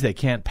committees. They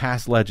can't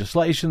pass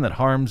legislation that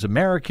harms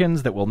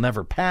Americans, that will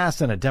never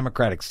pass in a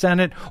Democratic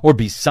Senate or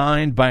be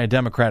signed by a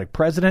Democratic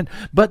president.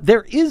 But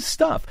there is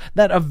stuff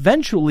that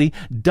eventually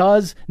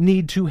does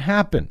need to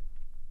happen.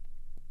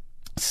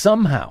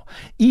 Somehow,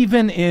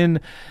 even in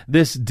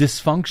this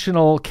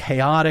dysfunctional,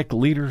 chaotic,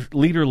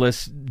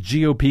 leaderless,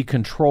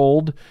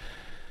 GOP-controlled,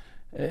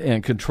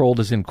 and controlled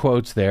is in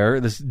quotes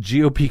there, this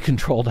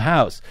GOP-controlled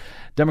House.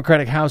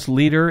 Democratic House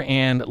leader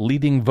and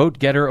leading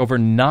vote-getter over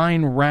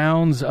 9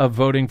 rounds of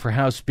voting for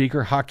House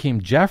Speaker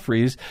Hakeem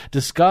Jeffries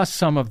discussed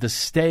some of the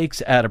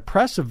stakes at a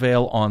press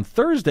avail on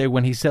Thursday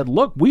when he said,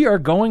 look, we are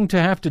going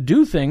to have to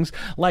do things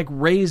like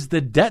raise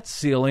the debt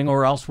ceiling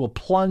or else we'll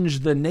plunge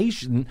the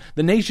nation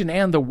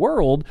and the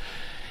world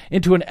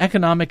into an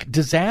economic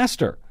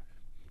disaster.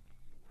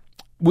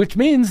 Which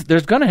means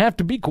there's going to have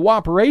to be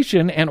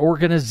cooperation and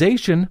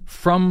organization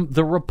from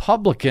the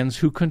Republicans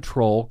who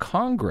control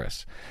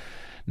Congress.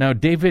 Now,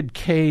 David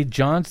K.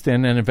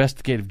 Johnston, an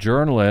investigative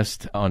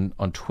journalist on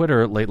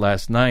Twitter late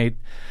last night,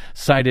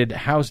 cited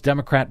House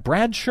Democrat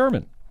Brad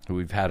Sherman, who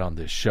we've had on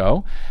this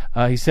show.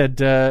 He said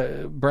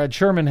Brad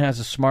Sherman has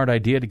a smart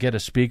idea to get a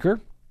speaker.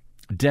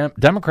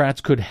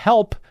 Democrats could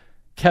help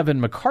Kevin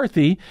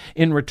McCarthy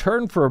in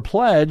return for a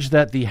pledge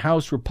that the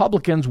House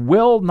Republicans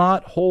will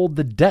not hold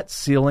the debt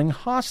ceiling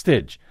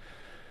hostage,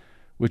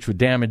 which would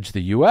damage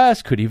the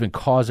U.S., could even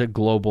cause a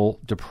global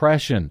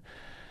depression.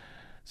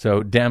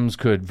 So Dems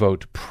could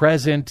vote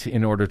present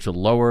in order to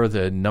lower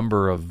the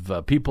number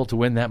of people to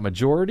win that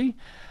majority.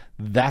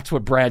 That's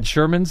what Brad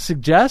Sherman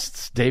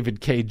suggests.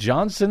 David K.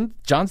 Johnston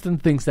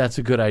thinks that's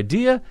a good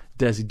idea.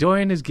 Desi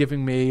Doyen is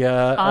giving me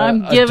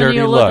I'm a giving dirty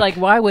you a look look. like,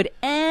 why would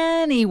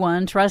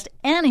anyone trust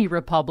any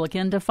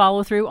Republican to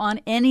follow through on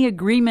any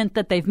agreement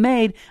that they've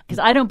made? Because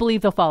I don't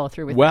believe they'll follow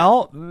through with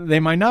Well, they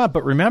might not,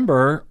 but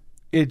remember,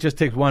 it just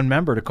takes one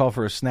member to call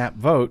for a snap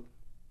vote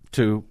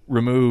to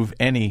remove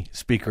any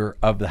Speaker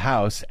of the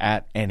House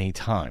at any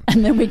time.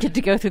 And then we get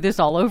to go through this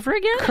all over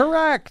again?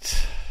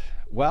 Correct.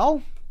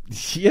 Well,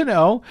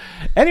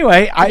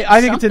 anyway, I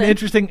think it's an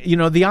interesting,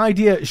 the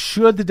idea,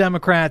 should the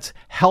Democrats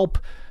help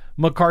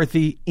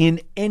McCarthy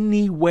in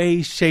any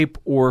way, shape,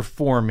 or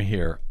form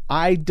here?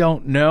 I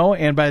don't know.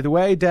 And by the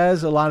way, Des,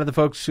 a lot of the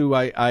folks who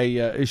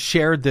I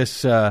shared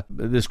this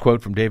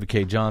quote from David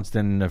K.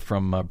 Johnston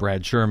from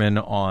Brad Sherman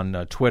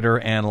on Twitter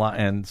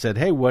and said,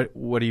 hey, what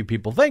do you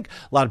people think?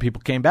 A lot of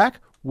people came back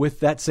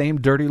with that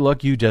same dirty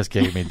look you just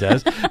gave me,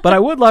 Des. But I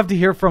would love to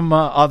hear from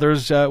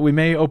others. We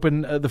may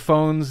open the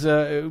phones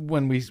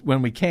when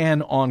we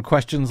can on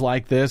questions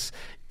like this,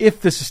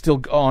 if this is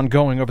still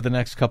ongoing over the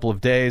next couple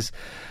of days.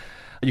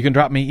 You can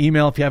drop me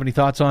email if you have any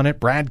thoughts on it.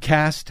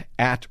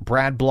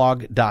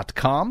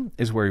 Bradcast@bradblog.com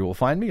is where you will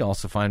find me.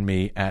 Also find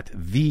me at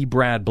The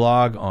Brad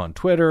Blog on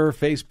Twitter,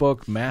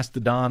 Facebook,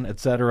 Mastodon,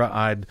 etc.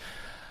 I'd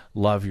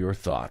love your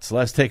thoughts.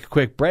 Let's take a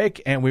quick break,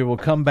 and we will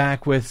come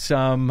back with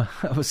some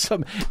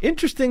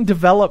interesting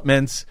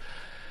developments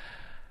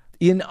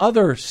in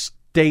other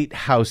state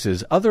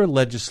houses, other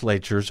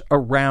legislatures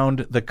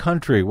around the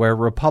country where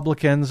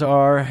Republicans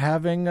are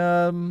having,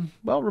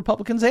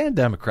 Republicans and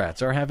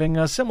Democrats are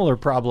having similar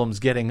problems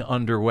getting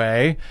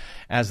underway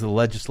as the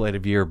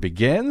legislative year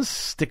begins.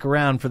 Stick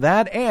around for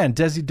that. And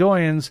Desi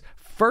Doyen's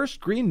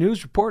first Green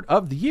News Report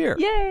of the year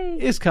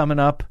is coming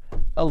up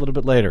a little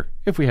bit later,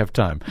 if we have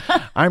time.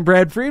 I'm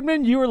Brad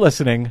Friedman. You are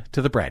listening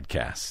to the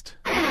Bradcast.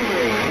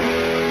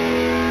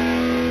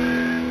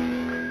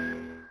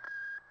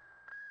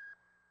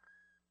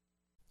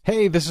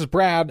 Hey, this is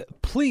Brad.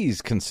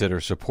 Please consider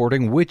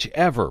supporting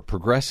whichever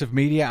progressive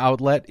media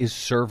outlet is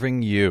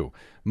serving you.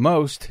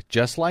 Most,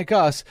 just like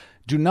us,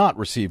 do not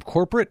receive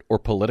corporate or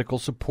political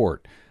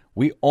support.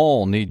 We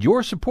all need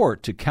your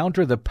support to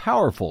counter the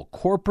powerful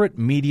corporate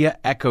media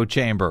echo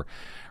chamber.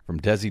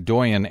 From Desi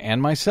Doyen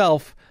and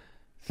myself,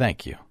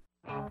 thank you.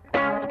 We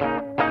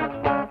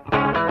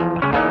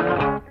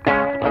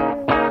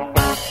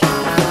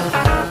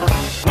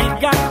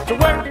got to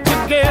work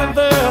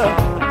together.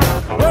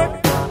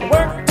 Work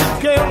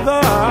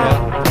together.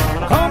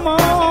 Come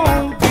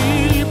on,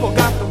 people,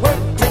 got to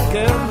work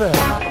together.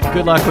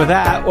 Good luck with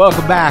that.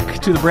 Welcome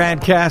back to the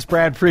Bradcast.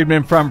 Brad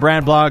Friedman from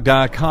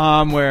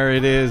BradBlog.com, where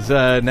it is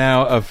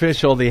now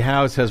official. The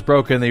House has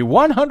broken the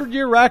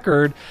 100-year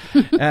record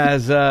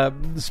as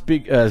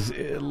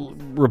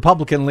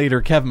Republican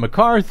leader Kevin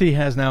McCarthy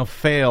has now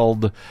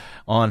failed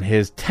on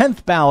his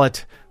 10th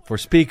ballot for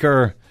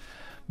Speaker.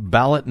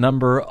 Ballot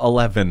number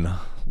 11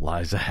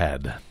 lies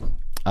ahead.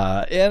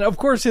 And of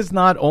course, it's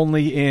not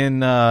only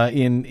in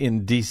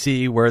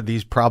D.C. where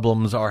these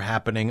problems are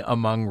happening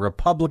among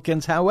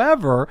Republicans.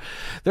 However,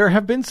 there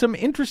have been some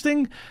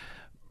interesting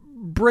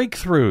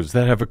breakthroughs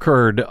that have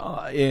occurred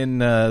in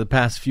the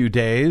past few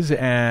days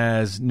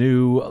as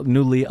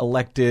newly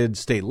elected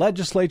state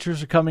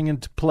legislatures are coming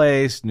into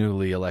place,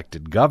 newly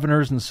elected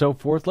governors and so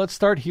forth. Let's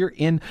start here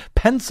in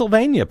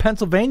Pennsylvania.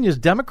 Pennsylvania's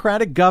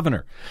Democratic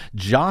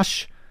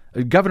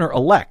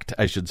Governor-elect,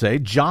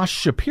 Josh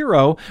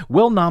Shapiro,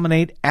 will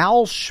nominate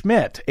Al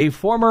Schmidt, a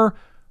former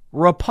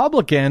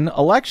Republican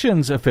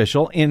elections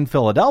official in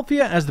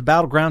Philadelphia as the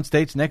battleground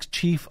state's next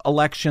chief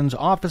elections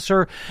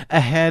officer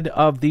ahead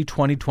of the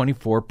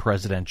 2024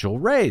 presidential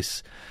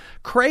race.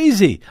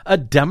 Crazy. A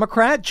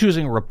Democrat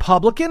choosing a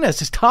Republican as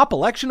his top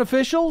election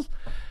official?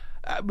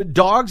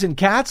 Dogs and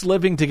cats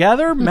living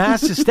together?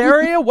 Mass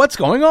hysteria? What's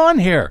going on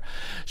here?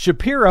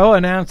 Shapiro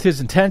announced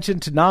his intention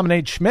to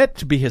nominate Schmidt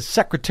to be his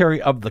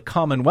Secretary of the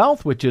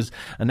Commonwealth, which is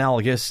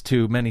analogous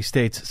to many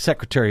states'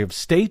 Secretary of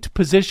State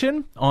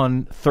position,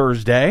 on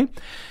Thursday.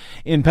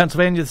 In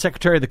Pennsylvania, the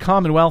Secretary of the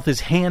Commonwealth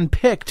is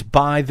handpicked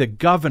by the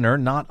governor,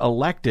 not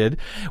elected,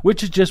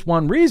 which is just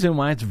one reason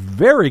why it's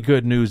very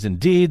good news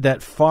indeed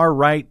that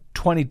far-right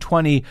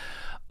 2020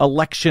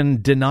 election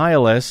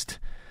denialist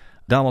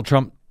Donald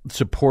Trump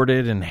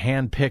supported and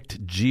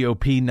handpicked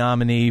GOP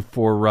nominee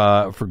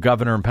for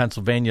governor in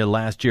Pennsylvania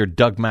last year,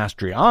 Doug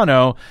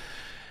Mastriano.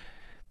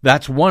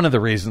 That's one of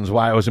the reasons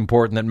why it was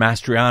important that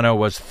Mastriano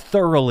was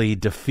thoroughly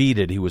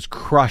defeated. He was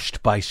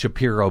crushed by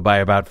Shapiro by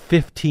about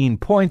 15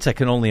 points. I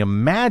can only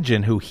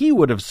imagine who he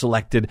would have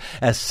selected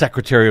as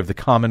Secretary of the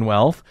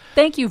Commonwealth.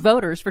 Thank you,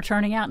 voters, for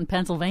turning out in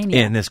Pennsylvania.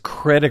 In this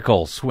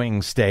critical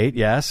swing state,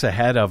 yes,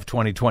 ahead of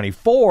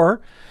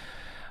 2024.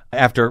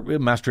 After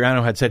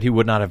Mastriano had said he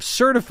would not have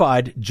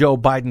certified Joe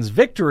Biden's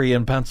victory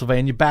in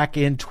Pennsylvania back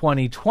in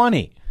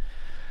 2020.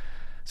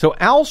 So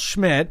Al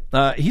Schmidt,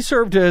 he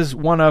served as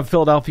one of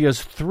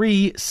Philadelphia's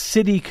 3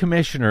 city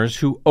commissioners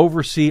who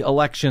oversee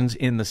elections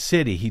in the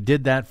city. He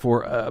did that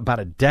for about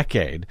a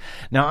decade.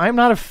 Now, I'm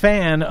not a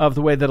fan of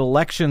the way that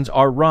elections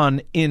are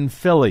run in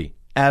Philly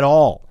at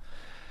all,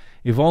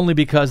 if only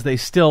because they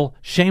still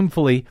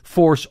shamefully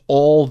force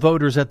all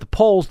voters at the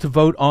polls to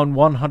vote on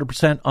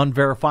 100%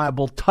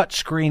 unverifiable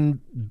touchscreen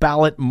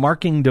ballot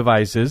marking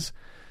devices,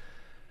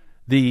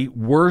 the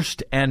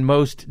worst and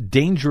most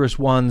dangerous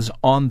ones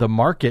on the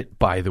market,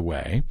 by the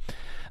way.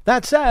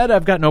 That said,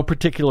 I've got no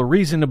particular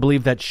reason to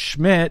believe that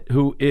Schmidt,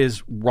 who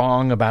is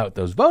wrong about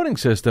those voting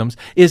systems,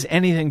 is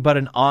anything but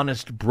an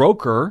honest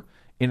broker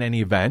in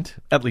any event,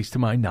 at least to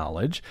my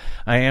knowledge.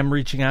 I am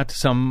reaching out to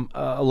some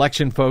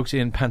election folks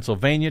in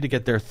Pennsylvania to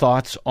get their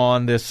thoughts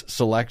on this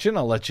selection.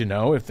 I'll let you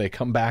know if they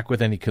come back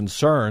with any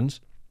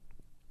concerns.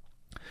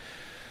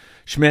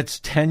 Schmidt's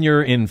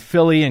tenure in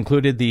Philly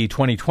included the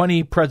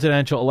 2020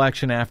 presidential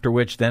election, after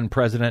which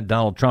then-President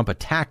Donald Trump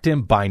attacked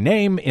him by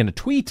name in a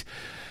tweet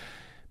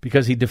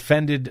because he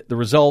defended the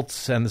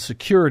results and the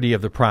security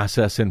of the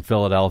process in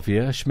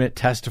Philadelphia. Schmidt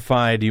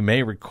testified, you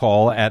may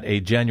recall, at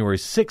a January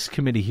 6th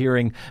committee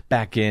hearing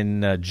back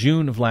in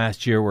June of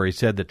last year, where he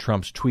said that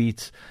Trump's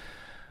tweets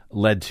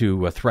led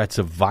to threats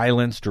of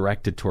violence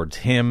directed towards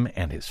him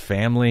and his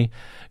family.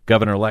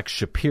 Governor-elect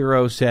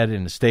Shapiro said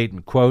in a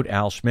statement, quote,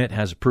 Al Schmidt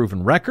has a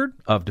proven record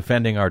of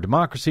defending our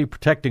democracy,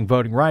 protecting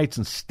voting rights,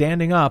 and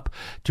standing up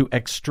to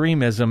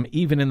extremism,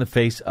 even in the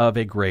face of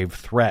a grave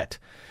threat.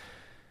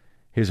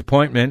 His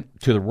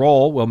appointment to the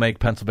role will make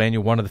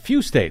Pennsylvania one of the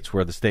few states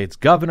where the state's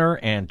governor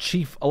and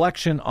chief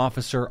election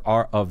officer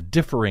are of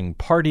differing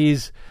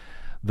parties,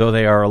 though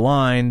they are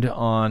aligned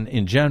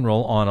in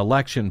general on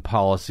election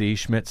policy.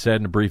 Schmidt said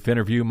in a brief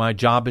interview, my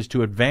job is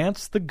to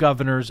advance the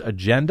governor's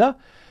agenda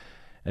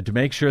and to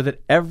make sure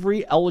that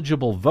every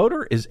eligible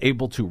voter is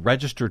able to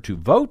register to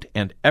vote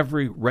and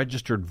every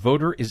registered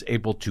voter is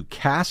able to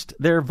cast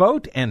their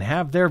vote and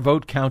have their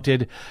vote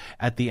counted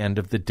at the end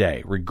of the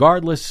day.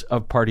 Regardless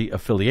of party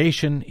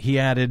affiliation, he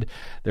added,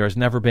 there has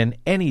never been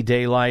any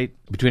daylight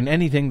between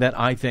anything that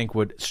I think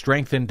would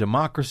strengthen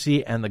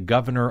democracy and the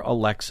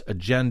governor-elect's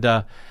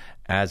agenda,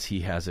 as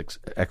he has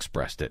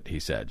expressed it, he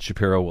said.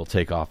 Shapiro will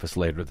take office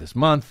later this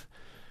month.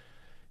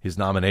 His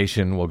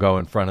nomination will go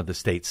in front of the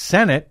state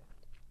Senate,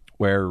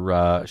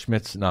 where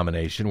Schmidt's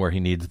nomination, where he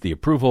needs the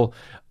approval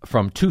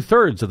from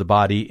 2/3 of the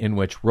body, in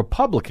which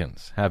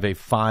Republicans have a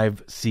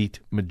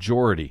 5-seat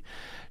majority.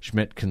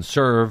 Schmidt can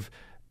serve,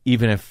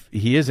 even if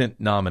he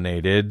isn't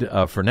nominated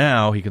for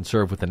now, he can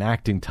serve with an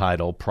acting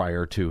title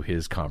prior to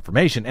his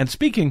confirmation. And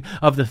speaking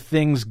of the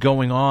things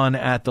going on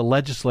at the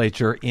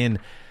legislature in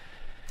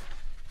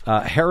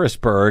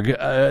Harrisburg,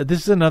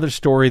 this is another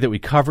story that we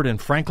covered,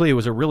 and frankly, it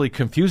was a really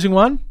confusing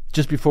one.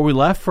 Just before we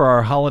left for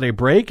our holiday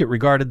break, it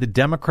regarded the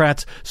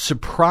Democrats'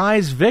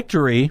 surprise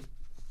victory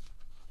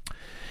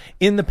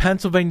in the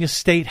Pennsylvania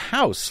State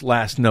House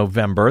last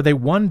November. They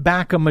won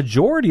back a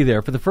majority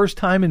there for the first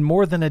time in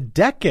more than a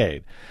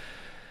decade.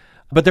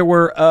 But there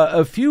were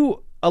a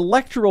few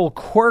electoral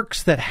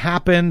quirks that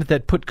happened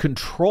that put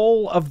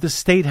control of the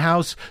State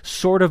House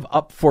sort of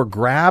up for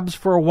grabs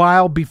for a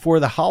while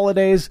before the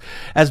holidays,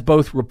 as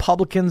both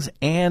Republicans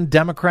and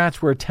Democrats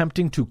were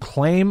attempting to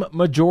claim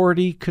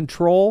majority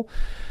control.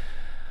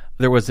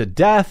 There was a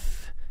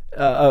death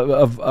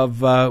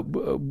of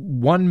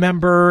one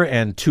member,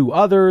 and 2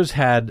 others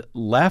had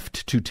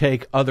left to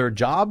take other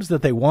jobs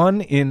that they won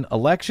in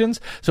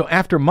elections. So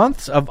after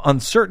months of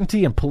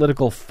uncertainty and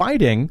political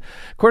fighting,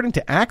 according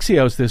to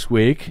Axios this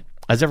week,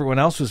 as everyone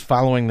else was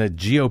following the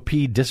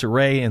GOP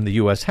disarray in the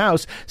U.S.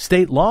 House,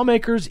 state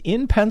lawmakers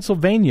in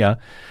Pennsylvania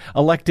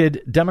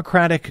elected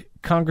Democratic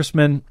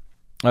Congressman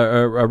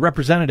a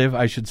representative,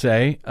 I should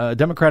say,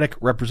 Democratic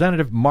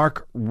Representative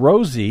Mark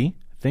Rosie,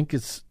 I think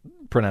it's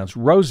pronounced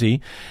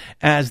Rosie,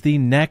 as the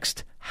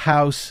next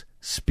House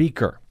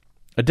Speaker,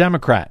 a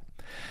Democrat.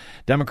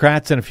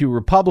 Democrats and a few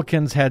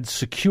Republicans had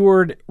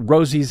secured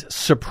Rosie's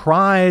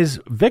surprise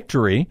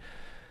victory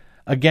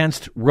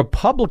against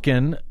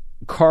Republican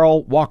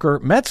Carl Walker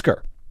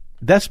Metzger.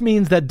 This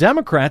means that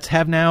Democrats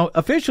have now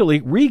officially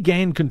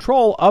regained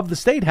control of the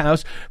State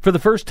House for the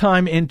first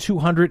time in for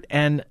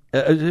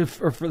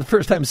the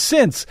first time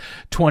since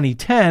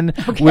 2010,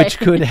 Okay. which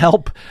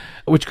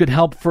could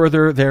help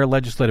further their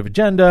legislative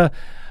agenda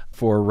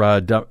for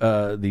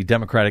the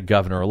Democratic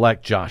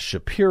governor-elect Josh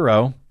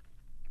Shapiro,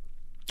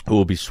 who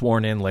will be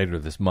sworn in later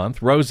this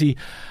month. Rosie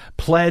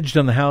pledged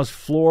on the House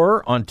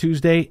floor on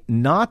Tuesday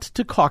not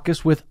to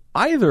caucus with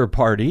either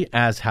party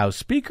as House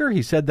Speaker.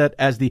 He said that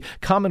as the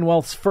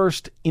Commonwealth's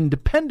first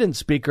independent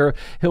Speaker,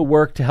 he'll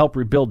work to help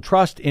rebuild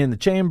trust in the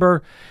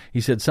chamber.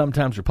 He said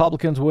sometimes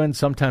Republicans will win,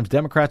 sometimes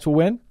Democrats will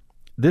win.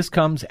 This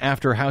comes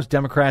after House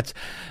Democrats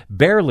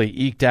barely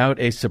eked out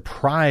a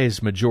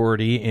surprise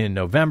majority in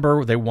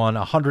November. They won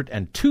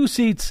 102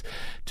 seats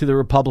to the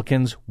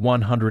Republicans'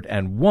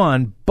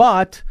 101,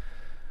 but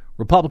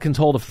Republicans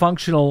hold a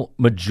functional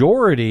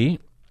majority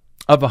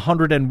of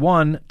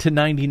 101 to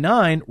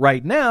 99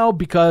 right now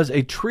because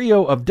a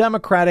trio of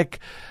Democratic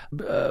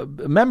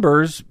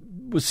members'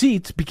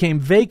 seats became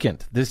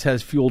vacant. This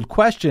has fueled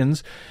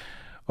questions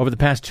over the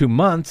past 2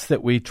 months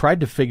that we tried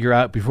to figure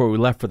out before we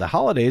left for the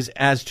holidays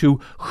as to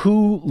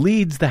who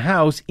leads the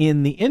House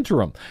in the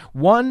interim.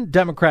 One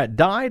Democrat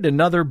died,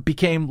 another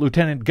became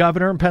lieutenant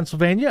governor in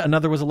Pennsylvania,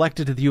 another was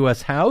elected to the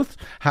U.S.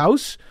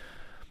 House.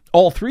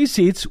 All three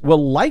seats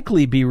will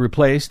likely be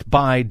replaced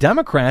by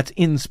Democrats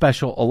in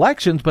special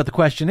elections, but the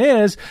question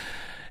is,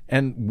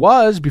 and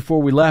was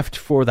before we left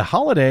for the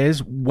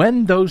holidays,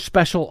 when those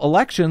special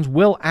elections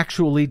will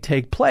actually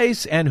take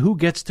place and who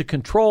gets to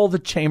control the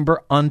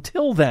chamber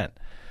until then.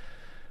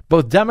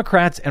 Both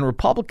Democrats and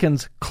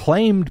Republicans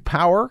claimed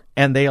power,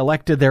 and they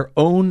elected their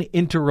own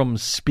interim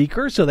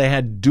speaker, so they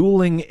had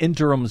dueling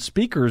interim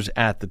speakers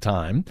at the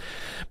time.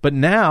 But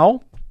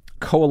now,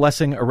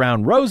 coalescing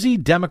around Rosie,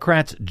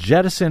 Democrats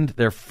jettisoned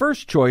their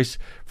first choice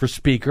for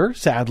Speaker,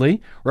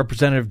 sadly,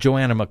 Representative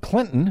Joanna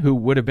McClinton, who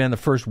would have been the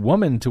first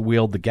woman to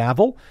wield the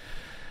gavel.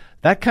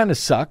 That kind of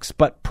sucks,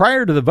 but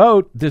prior to the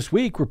vote this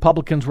week,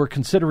 Republicans were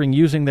considering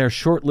using their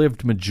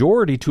short-lived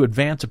majority to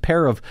advance a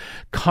pair of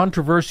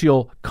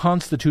controversial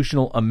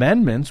constitutional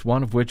amendments,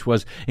 one of which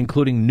was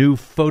including new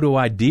photo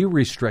ID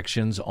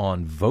restrictions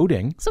on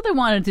voting. So they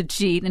wanted to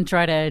cheat and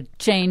try to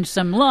change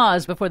some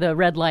laws before the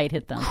red light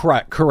hit them.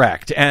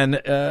 Correct.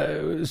 And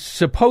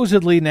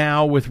supposedly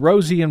now, with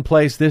Rosie in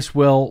place, this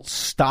will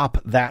stop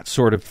that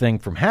sort of thing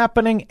from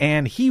happening,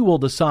 and he will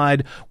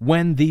decide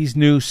when these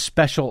new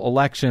special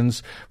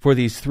elections for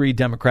these three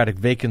Democratic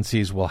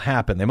vacancies will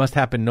happen. They must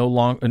happen no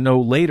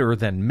later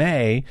than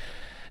May.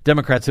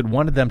 Democrats had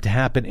wanted them to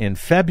happen in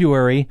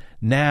February.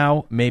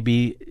 Now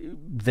maybe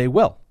they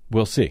will.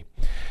 We'll see.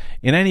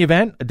 In any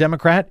event, a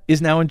Democrat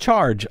is now in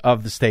charge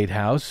of the State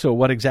House. So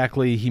what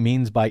exactly he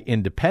means by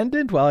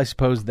independent? Well, I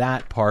suppose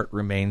that part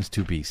remains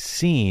to be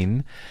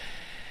seen.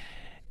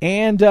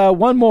 And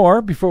one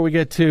more before we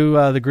get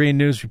to the Green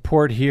News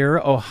Report here.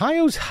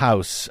 Ohio's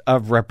House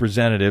of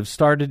Representatives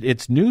started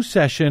its new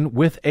session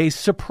with a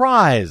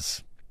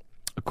surprise,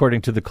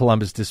 according to the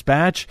Columbus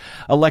Dispatch,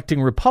 electing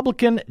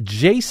Republican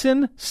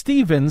Jason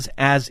Stephens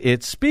as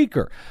its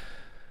Speaker.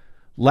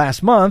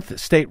 Last month,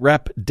 State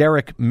Rep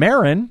Derek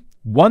Marin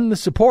won the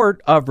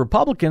support of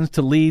Republicans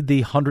to lead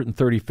the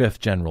 135th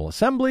General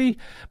Assembly,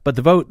 but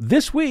the vote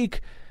this week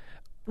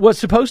was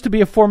supposed to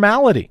be a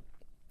formality.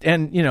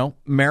 And,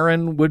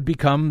 Marin would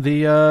become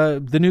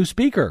the new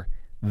speaker.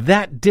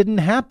 That didn't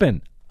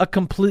happen. A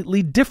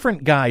completely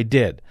different guy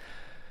did.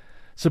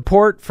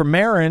 Support for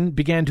Marin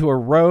began to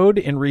erode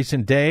in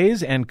recent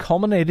days and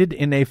culminated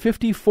in a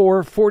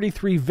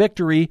 54-43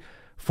 victory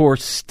for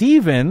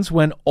Stephens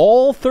when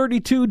all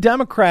 32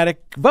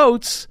 Democratic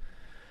votes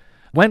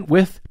went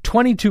with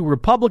 22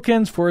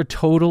 Republicans for a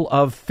total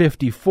of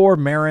 54.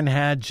 Marin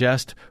had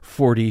just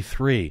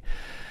 43.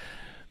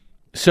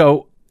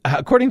 So,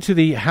 according to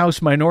the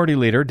House Minority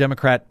Leader,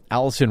 Democrat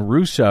Allison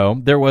Russo,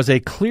 there was a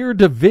clear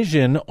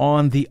division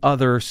on the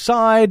other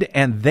side,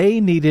 and they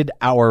needed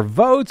our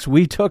votes.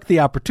 We took the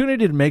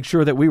opportunity to make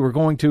sure that we were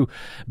going to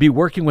be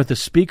working with a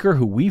speaker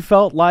who we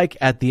felt like,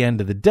 at the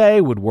end of the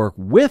day, would work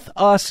with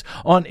us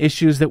on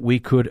issues that we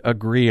could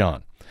agree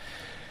on.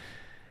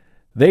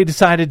 They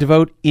decided to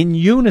vote in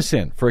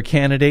unison for a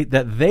candidate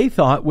that they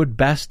thought would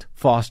best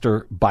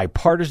foster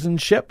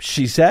bipartisanship,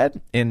 she said.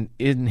 In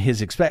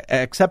his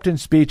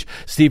acceptance speech,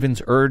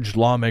 Stephens urged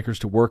lawmakers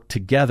to work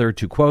together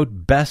to, quote,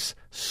 best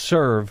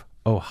serve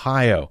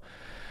Ohio.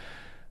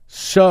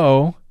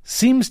 So,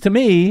 seems to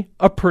me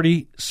a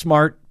pretty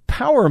smart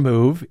power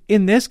move,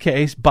 in this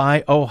case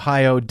by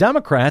Ohio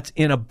Democrats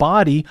in a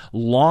body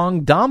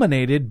long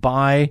dominated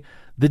by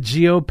the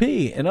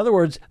GOP. In other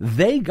words,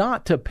 they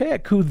got to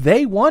pick who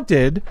they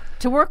wanted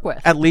to work with,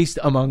 at least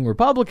among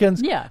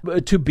Republicans,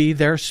 to be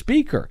their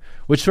speaker,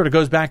 which sort of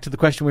goes back to the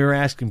question we were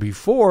asking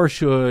before.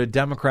 Should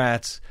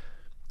Democrats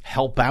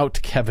help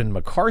out Kevin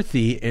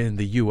McCarthy in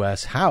the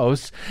U.S.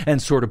 House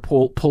and sort of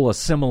pull a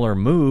similar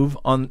move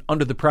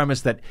under the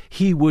premise that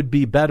he would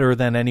be better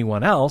than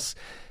anyone else?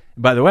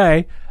 By the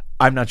way,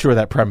 I'm not sure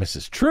that premise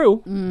is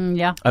true.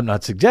 I'm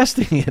not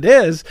suggesting it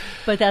is.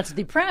 But that's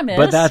the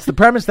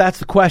premise. That's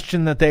the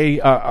question that they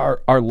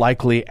are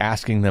likely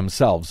asking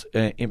themselves.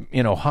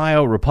 In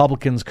Ohio,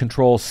 Republicans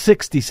control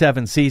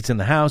 67 seats in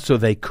the House, so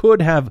they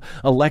could have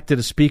elected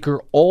a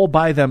speaker all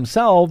by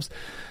themselves.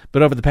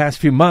 But over the past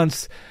few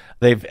months,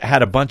 they've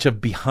had a bunch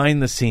of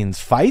behind-the-scenes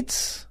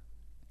fights.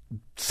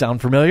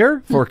 Sound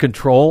familiar? For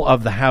control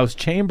of the House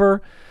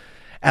chamber.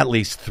 At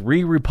least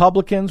 3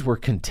 Republicans were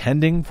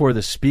contending for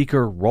the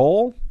speaker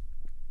role.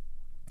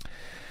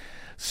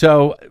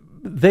 So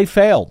they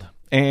failed.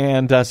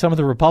 And some of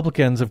the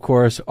Republicans, of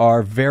course,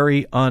 are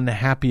very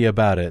unhappy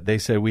about it. They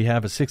say we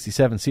have a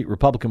 67-seat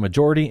Republican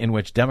majority in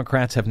which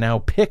Democrats have now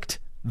picked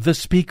the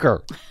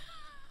speaker.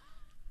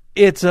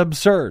 It's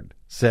absurd,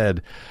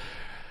 said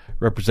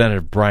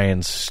Representative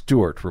Brian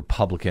Stewart,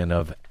 Republican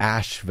of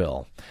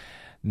Asheville.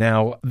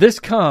 Now, this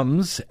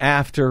comes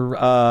after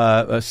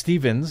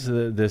Stevens,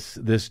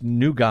 this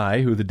new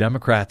guy who the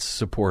Democrats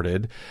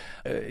supported,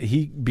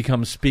 he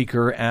becomes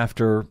speaker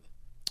after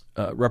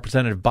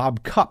Representative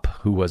Bob Cupp,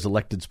 who was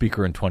elected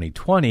speaker in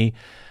 2020.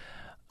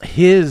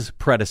 His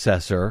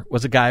predecessor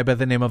was a guy by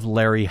the name of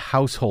Larry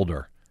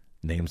Householder.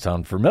 Name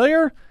sound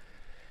familiar?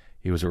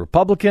 He was a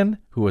Republican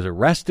who was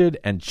arrested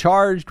and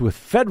charged with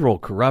federal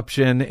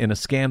corruption in a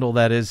scandal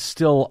that is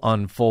still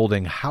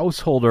unfolding.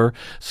 Householder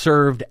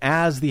served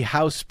as the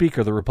House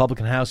Speaker, the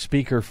Republican House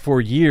Speaker,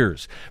 for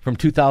years, from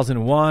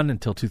 2001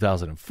 until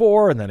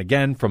 2004, and then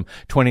again from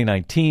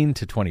 2019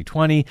 to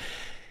 2020.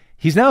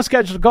 He's now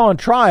scheduled to go on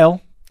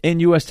trial in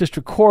U.S.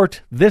 District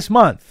Court this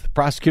month.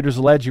 Prosecutors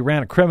allege he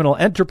ran a criminal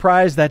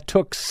enterprise that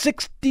took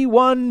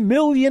 $61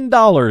 million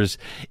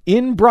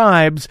in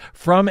bribes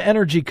from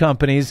energy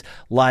companies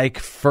like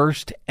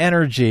First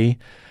Energy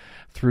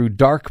through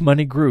dark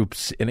money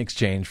groups in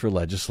exchange for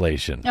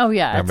legislation. Oh,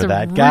 yeah. Remember it's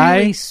that guy?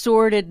 Really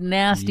sordid,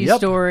 nasty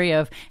story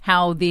of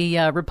how the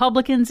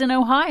Republicans in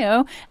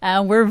Ohio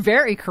were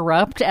very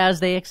corrupt as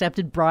they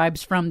accepted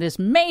bribes from this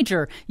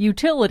major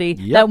utility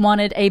that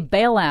wanted a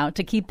bailout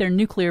to keep their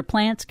nuclear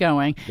plants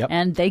going.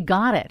 And they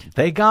got it.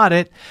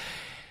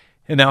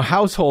 And now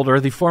Householder,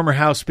 the former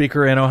House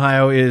Speaker in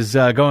Ohio, is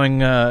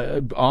going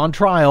on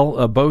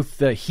trial. Both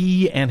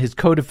he and his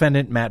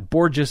co-defendant, Matt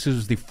Borges,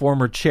 who's the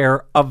former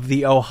chair of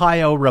the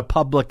Ohio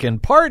Republican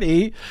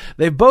Party,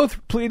 they've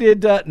both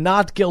pleaded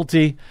not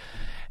guilty.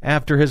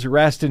 After his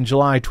arrest in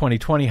July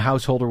 2020,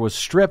 Householder was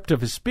stripped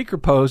of his speaker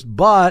post,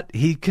 but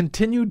he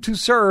continued to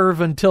serve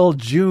until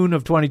June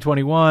of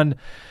 2021.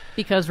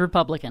 Because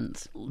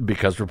Republicans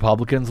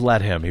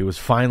let him. He was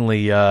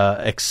finally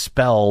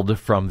expelled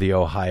from the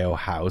Ohio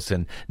House,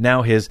 and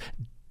now his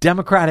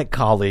Democratic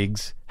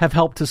colleagues have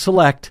helped to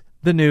select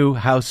the new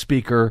House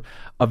Speaker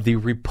of the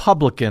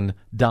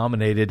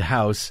Republican-dominated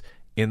House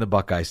in the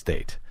Buckeye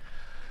State.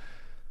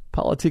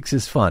 Politics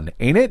is fun,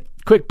 ain't it?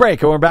 Quick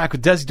break, and we're back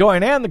with Desi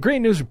Doyen and the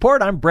Green News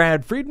Report. I'm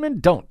Brad Friedman.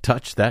 Don't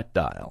touch that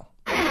dial.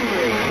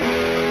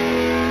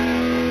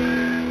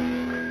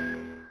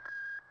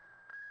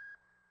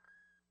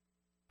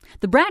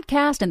 The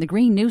Bradcast and the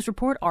Green News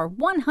Report are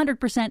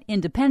 100%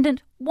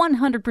 independent,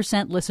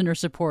 100%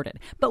 listener-supported.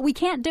 But we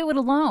can't do it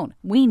alone.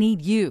 We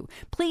need you.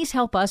 Please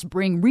help us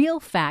bring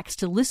real facts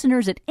to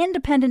listeners at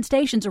independent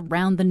stations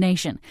around the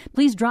nation.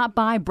 Please drop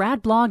by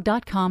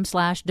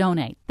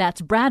bradblog.com/donate.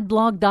 That's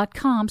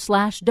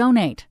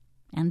bradblog.com/donate.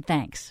 And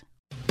thanks.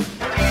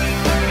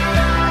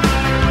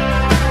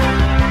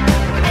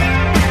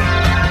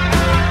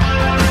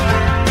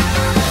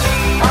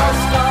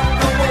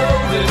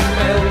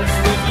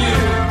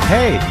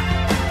 Hey,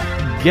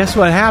 guess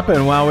what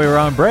happened while we were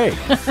on break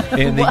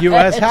in the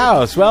U.S.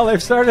 House? Well,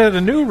 they've started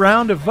a new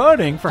round of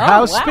voting for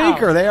House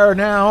Speaker. They are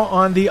now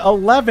on the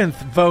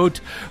 11th vote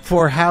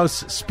for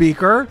House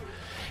Speaker.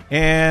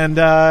 And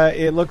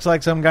it looks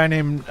like some guy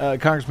named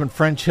Congressman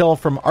French Hill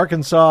from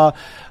Arkansas,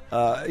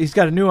 he's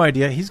got a new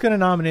idea. He's going to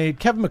nominate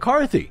Kevin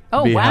McCarthy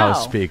to be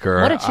House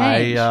Speaker. What a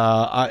change.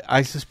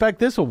 I suspect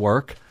this will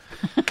work.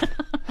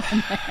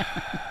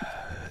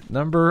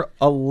 Number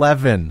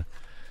 11.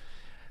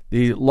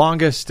 The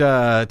longest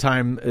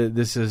time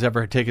this has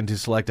ever taken to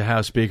select a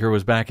House Speaker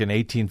was back in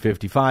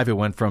 1855. It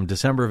went from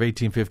December of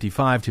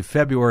 1855 to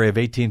February of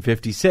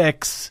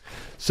 1856.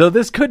 So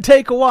this could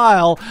take a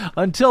while.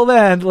 Until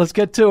then, let's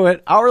get to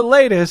it. Our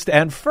latest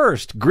and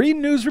first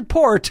Green News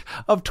Report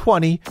of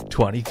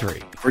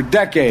 2023. For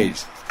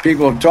decades,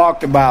 people have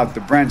talked about the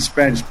Brent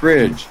Spence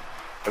Bridge.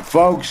 But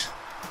folks,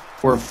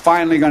 we're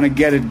finally going to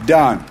get it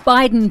done.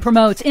 Biden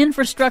promotes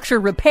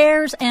infrastructure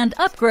repairs and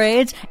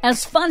upgrades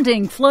as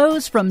funding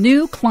flows from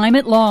new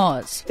climate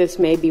laws. This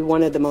may be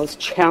one of the most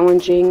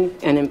challenging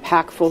and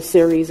impactful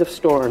series of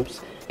storms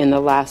in the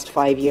last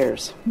 5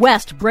 years.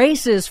 West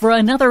braces for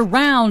another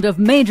round of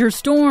major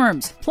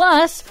storms.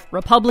 Plus,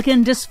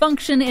 Republican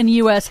dysfunction in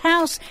U.S.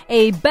 House,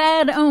 a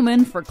bad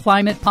omen for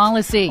climate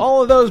policy.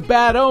 All of those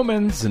bad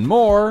omens and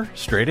more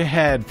straight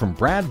ahead from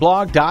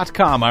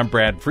BradBlog.com. I'm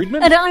Brad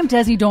Friedman. And I'm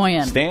Desi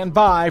Doyen. Stand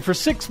by for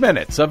 6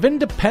 minutes of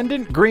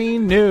independent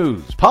green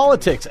news,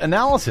 politics,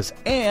 analysis,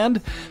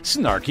 and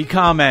snarky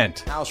comment.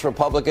 House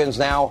Republicans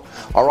now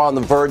are on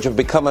the verge of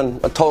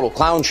becoming a total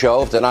clown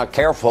show if they're not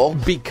careful.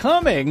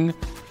 Becoming?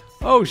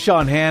 Oh,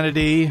 Sean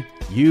Hannity,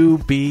 you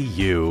be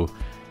you.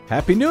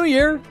 Happy New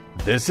Year.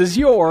 This is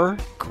your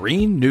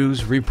Green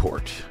News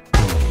Report.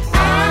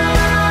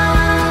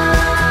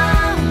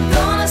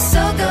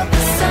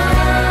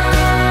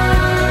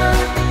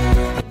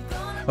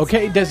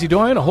 Okay, Desi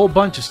Doyen, a whole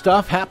bunch of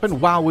stuff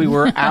happened while we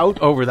were out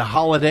over the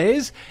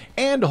holidays,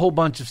 and a whole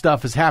bunch of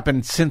stuff has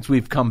happened since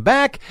we've come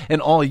back,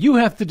 and all you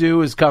have to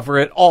do is cover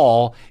it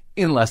all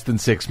in less than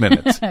 6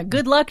 minutes.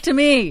 Good luck to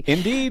me.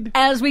 Indeed.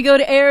 As we go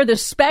to air the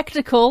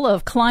spectacle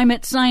of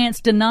climate science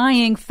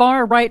denying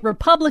far-right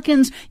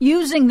Republicans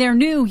using their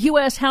new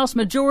U.S. House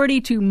majority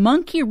to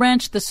monkey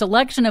wrench the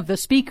selection of the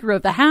Speaker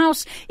of the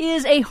House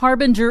is a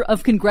harbinger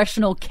of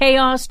congressional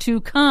chaos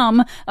to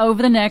come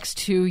over the next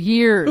 2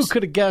 years. Who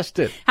could have guessed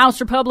it? House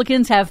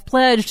Republicans have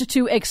pledged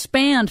to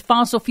expand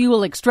fossil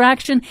fuel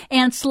extraction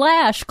and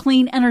slash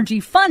clean energy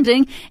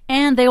funding,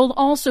 and they will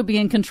also be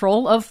in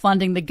control of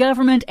funding the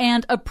government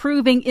and approving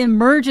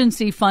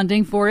emergency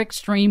funding for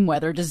extreme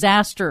weather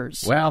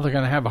disasters. Well, they're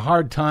going to have a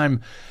hard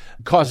time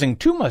causing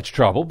too much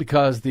trouble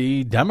because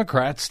the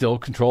Democrats still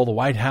control the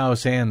White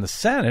House and the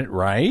Senate,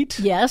 right?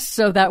 Yes,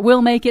 so that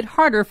will make it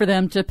harder for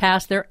them to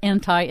pass their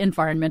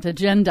anti-environment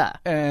agenda.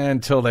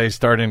 Until they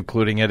start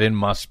including it in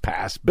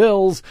must-pass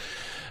bills.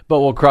 But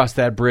we'll cross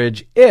that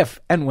bridge if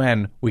and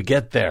when we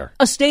get there.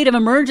 A state of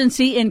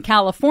emergency in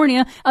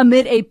California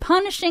amid a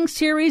punishing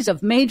series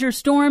of major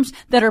storms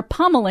that are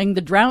pummeling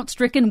the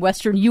drought-stricken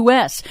western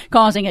U.S.,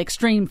 causing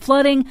extreme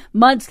flooding,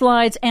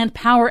 mudslides, and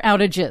power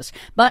outages.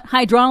 But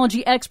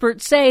hydrology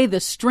experts say the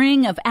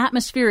string of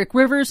atmospheric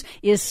rivers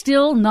is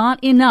still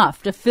not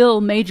enough to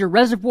fill major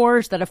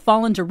reservoirs that have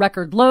fallen to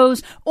record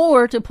lows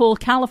or to pull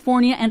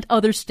California and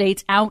other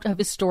states out of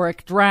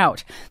historic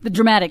drought. The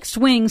dramatic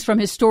swings from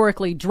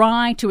historically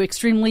dry to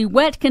extremely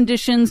wet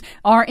conditions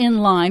are in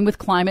line with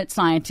climate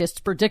scientists'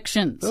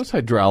 predictions. Those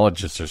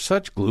hydrologists are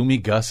such gloomy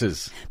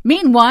gusses.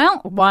 Meanwhile,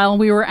 while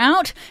we were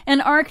out,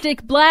 an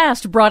Arctic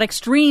blast brought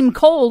extreme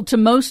cold to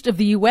most of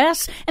the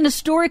U.S. An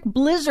historic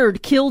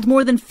blizzard killed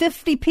more than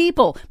 50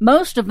 people,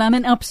 most of them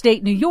in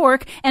upstate New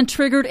York, and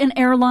triggered an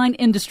airline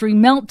industry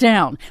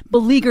meltdown.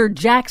 Beleaguered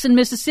Jackson,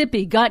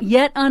 Mississippi got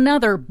yet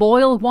another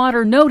boil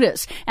water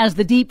notice as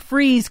the deep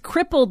freeze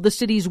crippled the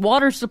city's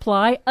water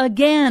supply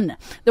again.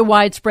 The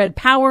widespread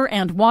power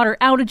and water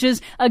outages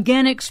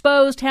again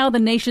exposed how the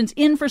nation's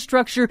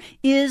infrastructure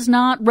is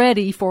not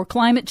ready for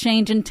climate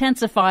change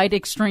intensified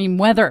extreme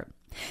weather.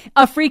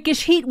 A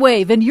freakish heat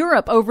wave in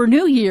Europe over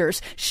New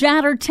Year's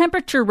shattered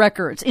temperature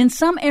records in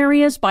some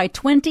areas by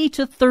 20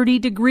 to 30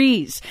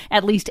 degrees.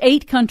 At least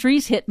 8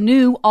 countries hit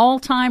new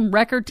all-time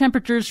record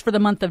temperatures for the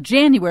month of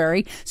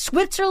January.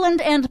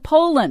 Switzerland and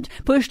Poland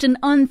pushed an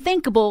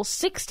unthinkable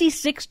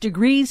 66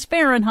 degrees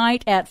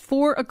Fahrenheit at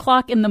 4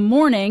 o'clock in the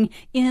morning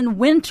in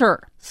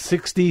winter.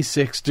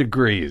 66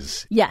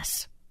 degrees.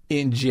 Yes.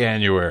 In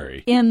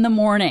January. In the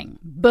morning,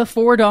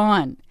 before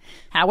dawn.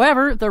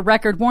 However, the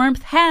record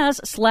warmth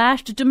has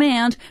slashed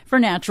demand for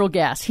natural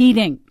gas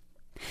heating.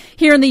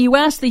 Here in the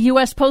U.S., the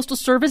U.S. Postal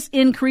Service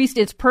increased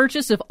its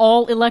purchase of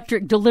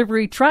all-electric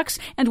delivery trucks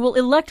and will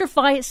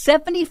electrify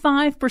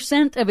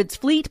 75% of its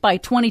fleet by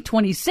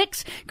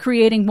 2026,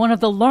 creating one of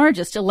the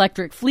largest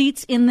electric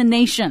fleets in the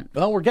nation.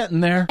 Well, we're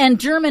getting there. And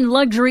German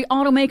luxury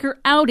automaker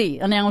Audi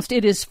announced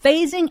it is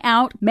phasing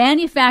out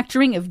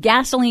manufacturing of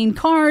gasoline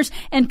cars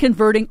and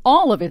converting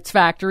all of its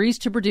factories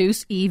to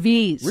produce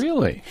EVs.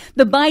 Really?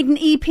 The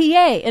Biden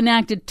EPA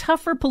enacted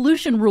tougher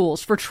pollution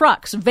rules for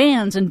trucks,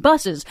 vans, and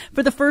buses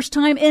for the first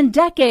time in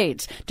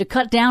decades to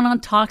cut down on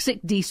toxic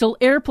diesel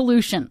air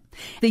pollution.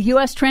 The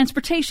U.S.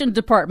 Transportation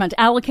Department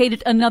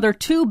allocated another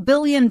 $2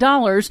 billion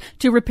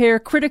to repair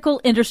critical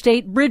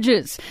interstate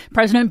bridges.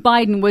 President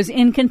Biden was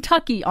in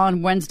Kentucky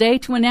on Wednesday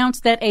to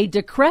announce that a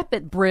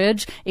decrepit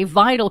bridge, a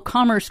vital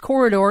commerce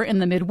corridor in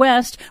the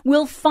Midwest,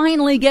 will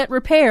finally get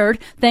repaired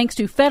thanks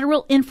to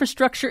federal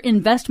infrastructure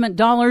investment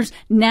dollars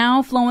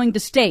now flowing to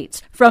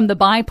states from the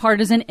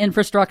bipartisan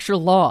infrastructure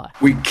law.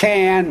 We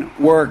can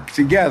work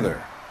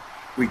together.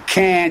 We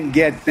can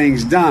get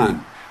things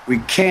done. We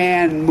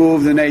can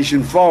move the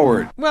nation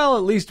forward. Well,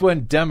 at least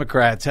when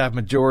Democrats have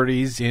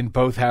majorities in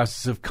both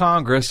houses of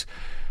Congress,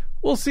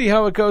 we'll see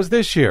how it goes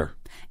this year.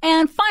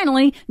 And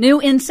finally, new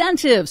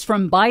incentives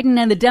from Biden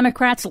and the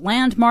Democrats'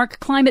 landmark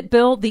climate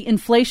bill, the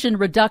Inflation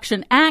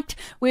Reduction Act,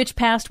 which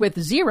passed with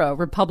 0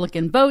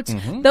 Republican votes.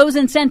 Those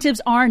incentives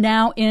are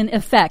now in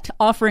effect,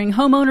 offering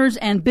homeowners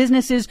and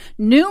businesses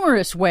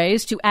numerous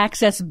ways to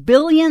access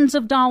billions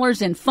of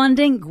dollars in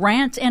funding,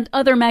 grants, and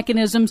other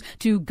mechanisms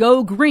to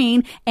go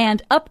green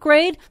and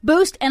upgrade,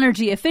 boost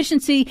energy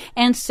efficiency,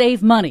 and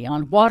save money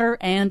on water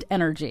and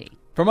energy.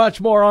 For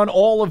much more on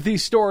all of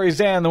these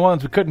stories and the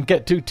ones we couldn't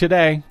get to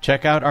today,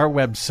 check out our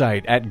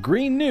website at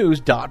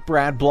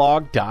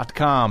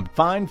greennews.bradblog.com.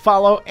 Find,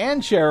 follow,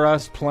 and share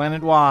us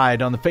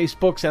planet-wide on the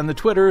Facebooks and the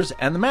Twitters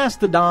and the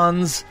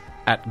Mastodons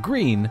at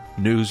Green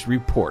News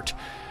Report.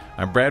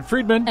 I'm Brad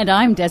Friedman. And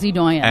I'm Desi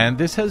Doyen. And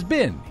this has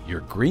been your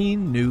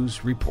Green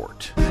News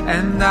Report.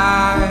 And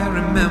I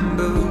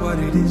remember what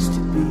it is to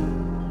be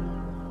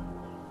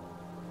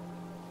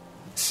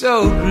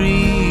so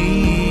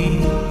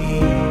green.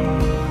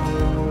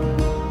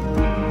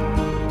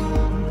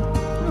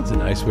 That's a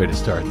nice way to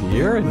start the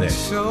year, isn't it?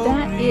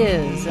 That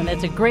is, and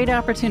it's a great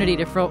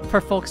opportunity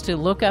for folks to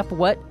look up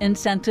what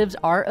incentives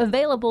are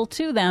available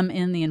to them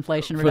in the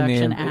Inflation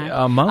Reduction Act.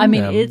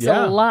 It's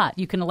a lot.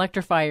 You can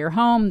electrify your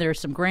home. There's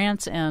some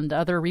grants and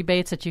other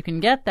rebates that you can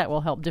get that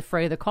will help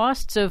defray the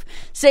costs of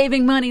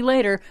saving money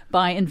later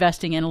by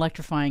investing in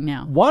electrifying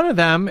now. One of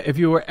them, if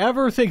you were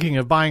ever thinking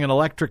of buying an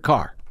electric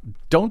car,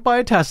 don't buy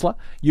a Tesla.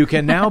 You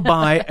can now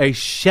buy a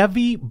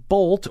Chevy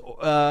Bolt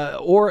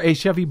or a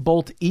Chevy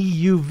Bolt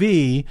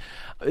EUV.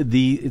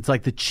 It's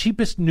like the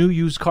cheapest new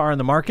used car on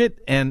the market,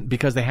 and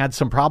because they had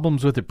some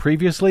problems with it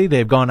previously,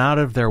 they've gone out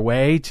of their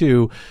way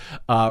to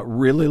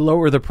really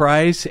lower the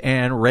price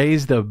and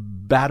raise the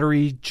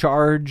battery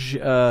charge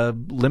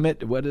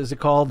limit. What is it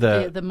called?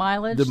 The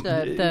mileage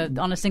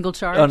on a single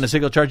charge? On a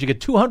single charge, you get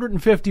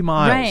 250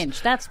 miles.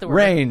 Range, that's the word.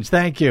 Range,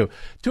 thank you.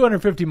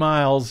 250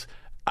 miles.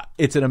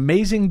 It's an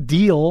amazing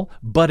deal,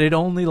 but it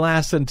only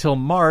lasts until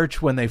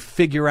March when they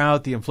figure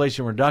out the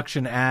Inflation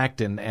Reduction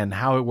Act and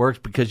how it works,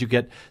 because you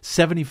get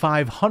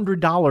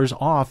 $7,500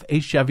 off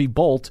a Chevy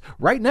Bolt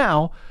right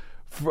now,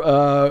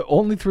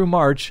 only through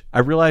March. I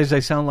realize I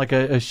sound like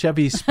a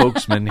Chevy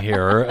spokesman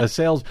here, a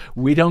sales.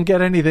 We don't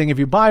get anything if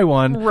you buy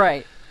one.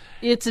 Right.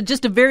 It's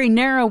just a very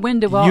narrow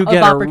window of opportunity.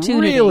 You get a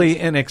really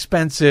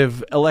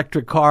inexpensive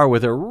electric car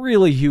with a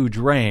really huge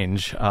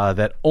range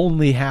that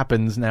only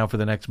happens now for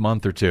the next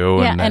month or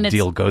two, and that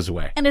deal goes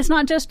away. And it's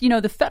not just,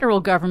 the federal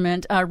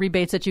government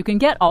rebates that you can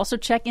get. Also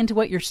check into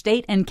what your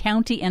state and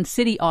county and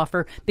city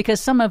offer, because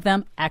some of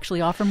them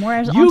actually offer more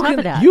on top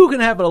of that. You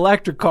can have an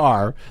electric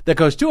car that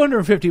goes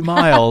 250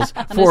 miles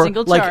for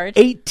like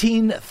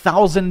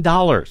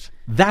 $18,000.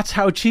 That's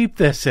how cheap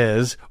this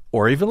is.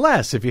 Or even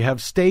less if you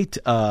have state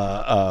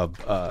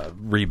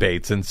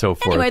rebates and so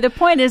forth. Anyway, the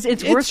point is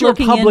it's worth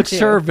looking into. It's your public into.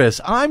 service.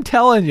 I'm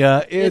telling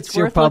you, it's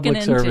your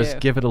public service. Into.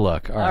 Give it a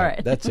look. All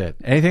right. That's it.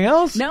 Anything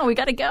else? No, we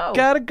got to go.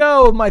 Got to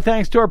go. My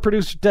thanks to our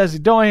producer,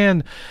 Desi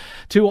Doyen,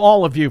 to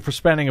all of you for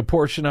spending a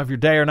portion of your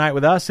day or night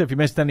with us. If you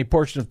missed any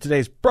portion of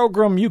today's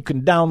program, you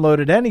can download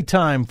it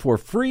anytime for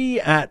free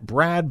at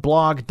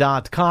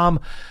bradblog.com.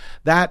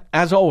 That,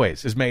 as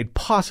always, is made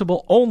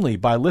possible only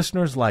by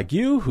listeners like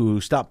you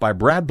who stop by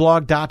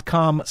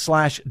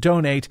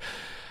bradblog.com/donate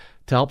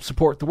to help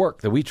support the work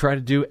that we try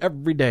to do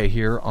every day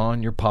here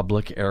on your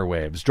public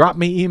airwaves. Drop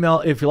me email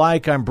if you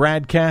like. I'm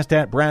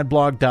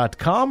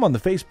bradcast@bradblog.com. On the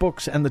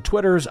Facebooks and the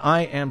Twitters,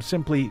 I am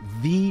simply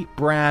The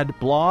Brad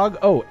Blog.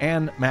 Oh,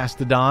 and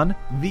Mastodon,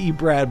 The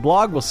Brad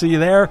Blog. We'll see you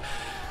there.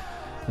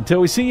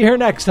 Until we see you here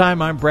next time,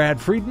 I'm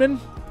Brad Friedman.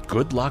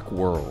 Good luck,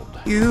 world.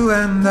 You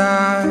and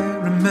I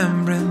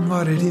remembering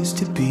what it is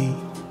to be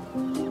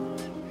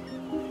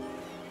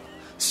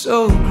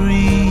so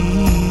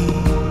green.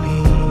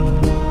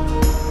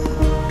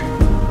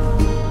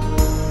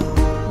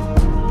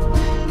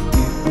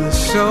 It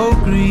was so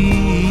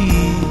green.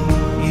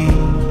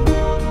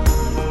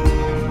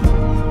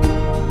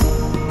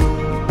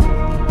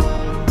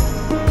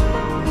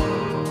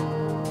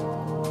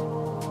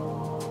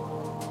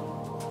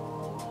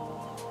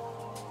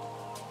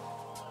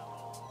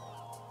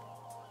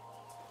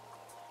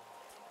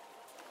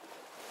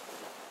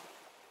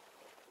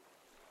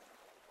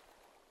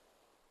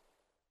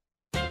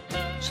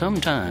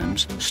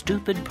 Sometimes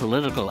stupid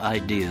political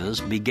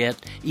ideas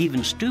beget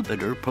even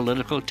stupider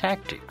political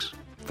tactics.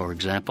 For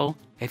example,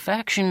 a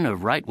faction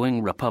of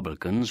right-wing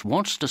Republicans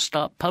wants to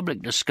stop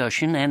public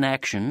discussion and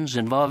actions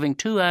involving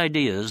two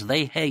ideas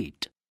they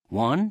hate.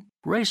 One,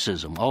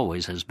 racism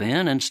always has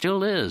been and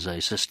still is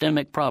a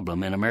systemic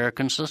problem in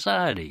American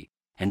society.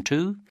 And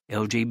two,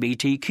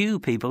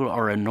 LGBTQ people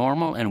are a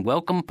normal and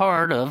welcome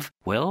part of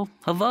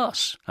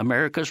us,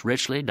 America's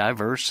richly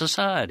diverse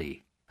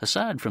society.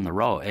 Aside from the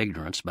raw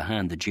ignorance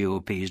behind the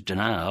GOP's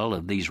denial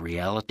of these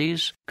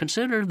realities,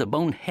 consider the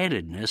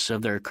boneheadedness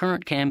of their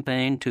current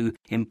campaign to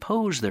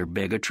impose their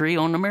bigotry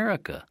on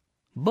America.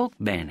 Book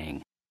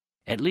banning.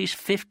 At least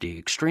 50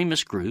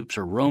 extremist groups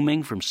are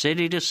roaming from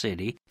city to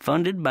city,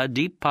 funded by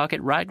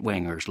deep-pocket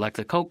right-wingers like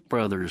the Koch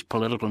brothers'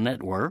 political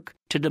network,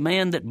 to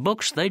demand that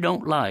books they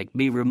don't like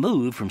be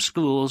removed from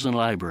schools and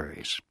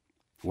libraries.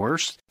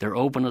 Worse, their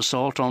open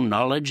assault on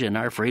knowledge and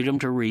our freedom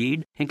to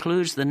read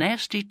includes the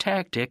nasty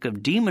tactic of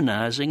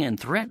demonizing and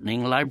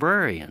threatening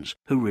librarians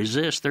who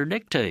resist their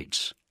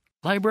dictates.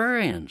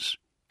 Librarians.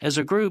 As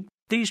a group,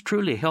 these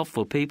truly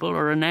helpful people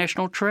are a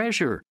national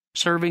treasure,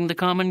 serving the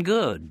common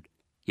good.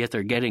 Yet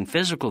they're getting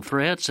physical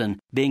threats and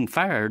being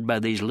fired by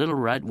these little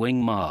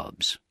right-wing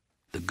mobs.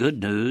 The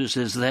good news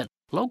is that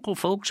local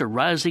folks are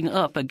rising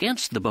up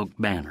against the book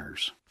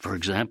banners. For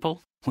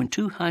example, when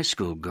 2 high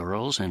school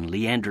girls in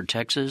Leander,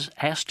 Texas,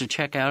 asked to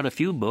check out a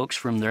few books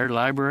from their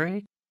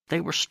library, they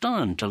were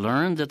stunned to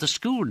learn that the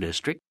school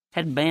district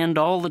had banned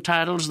all the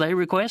titles they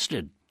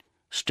requested.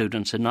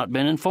 Students had not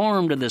been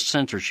informed of this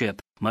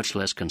censorship, much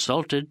less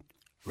consulted.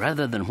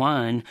 Rather than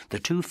whine, the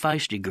 2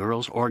 feisty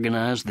girls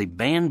organized the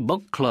Banned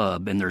Book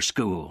Club in their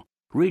school,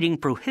 reading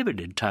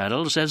prohibited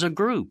titles as a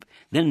group,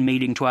 then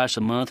meeting twice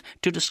a month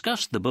to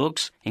discuss the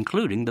books,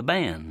 including the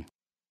ban.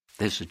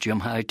 This is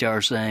Jim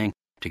Hightower saying,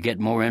 to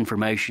get more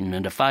information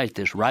and to fight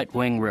this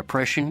right-wing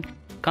repression,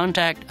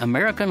 contact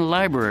American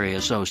Library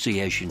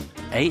Association,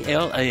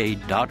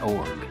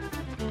 ALA.org.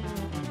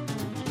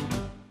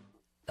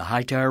 The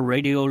Hightower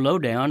Radio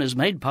Lowdown is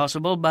made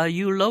possible by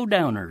you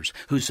lowdowners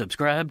who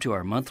subscribe to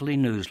our monthly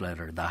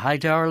newsletter, The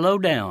Hightower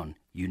Lowdown.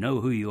 You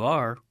know who you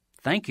are.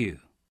 Thank you.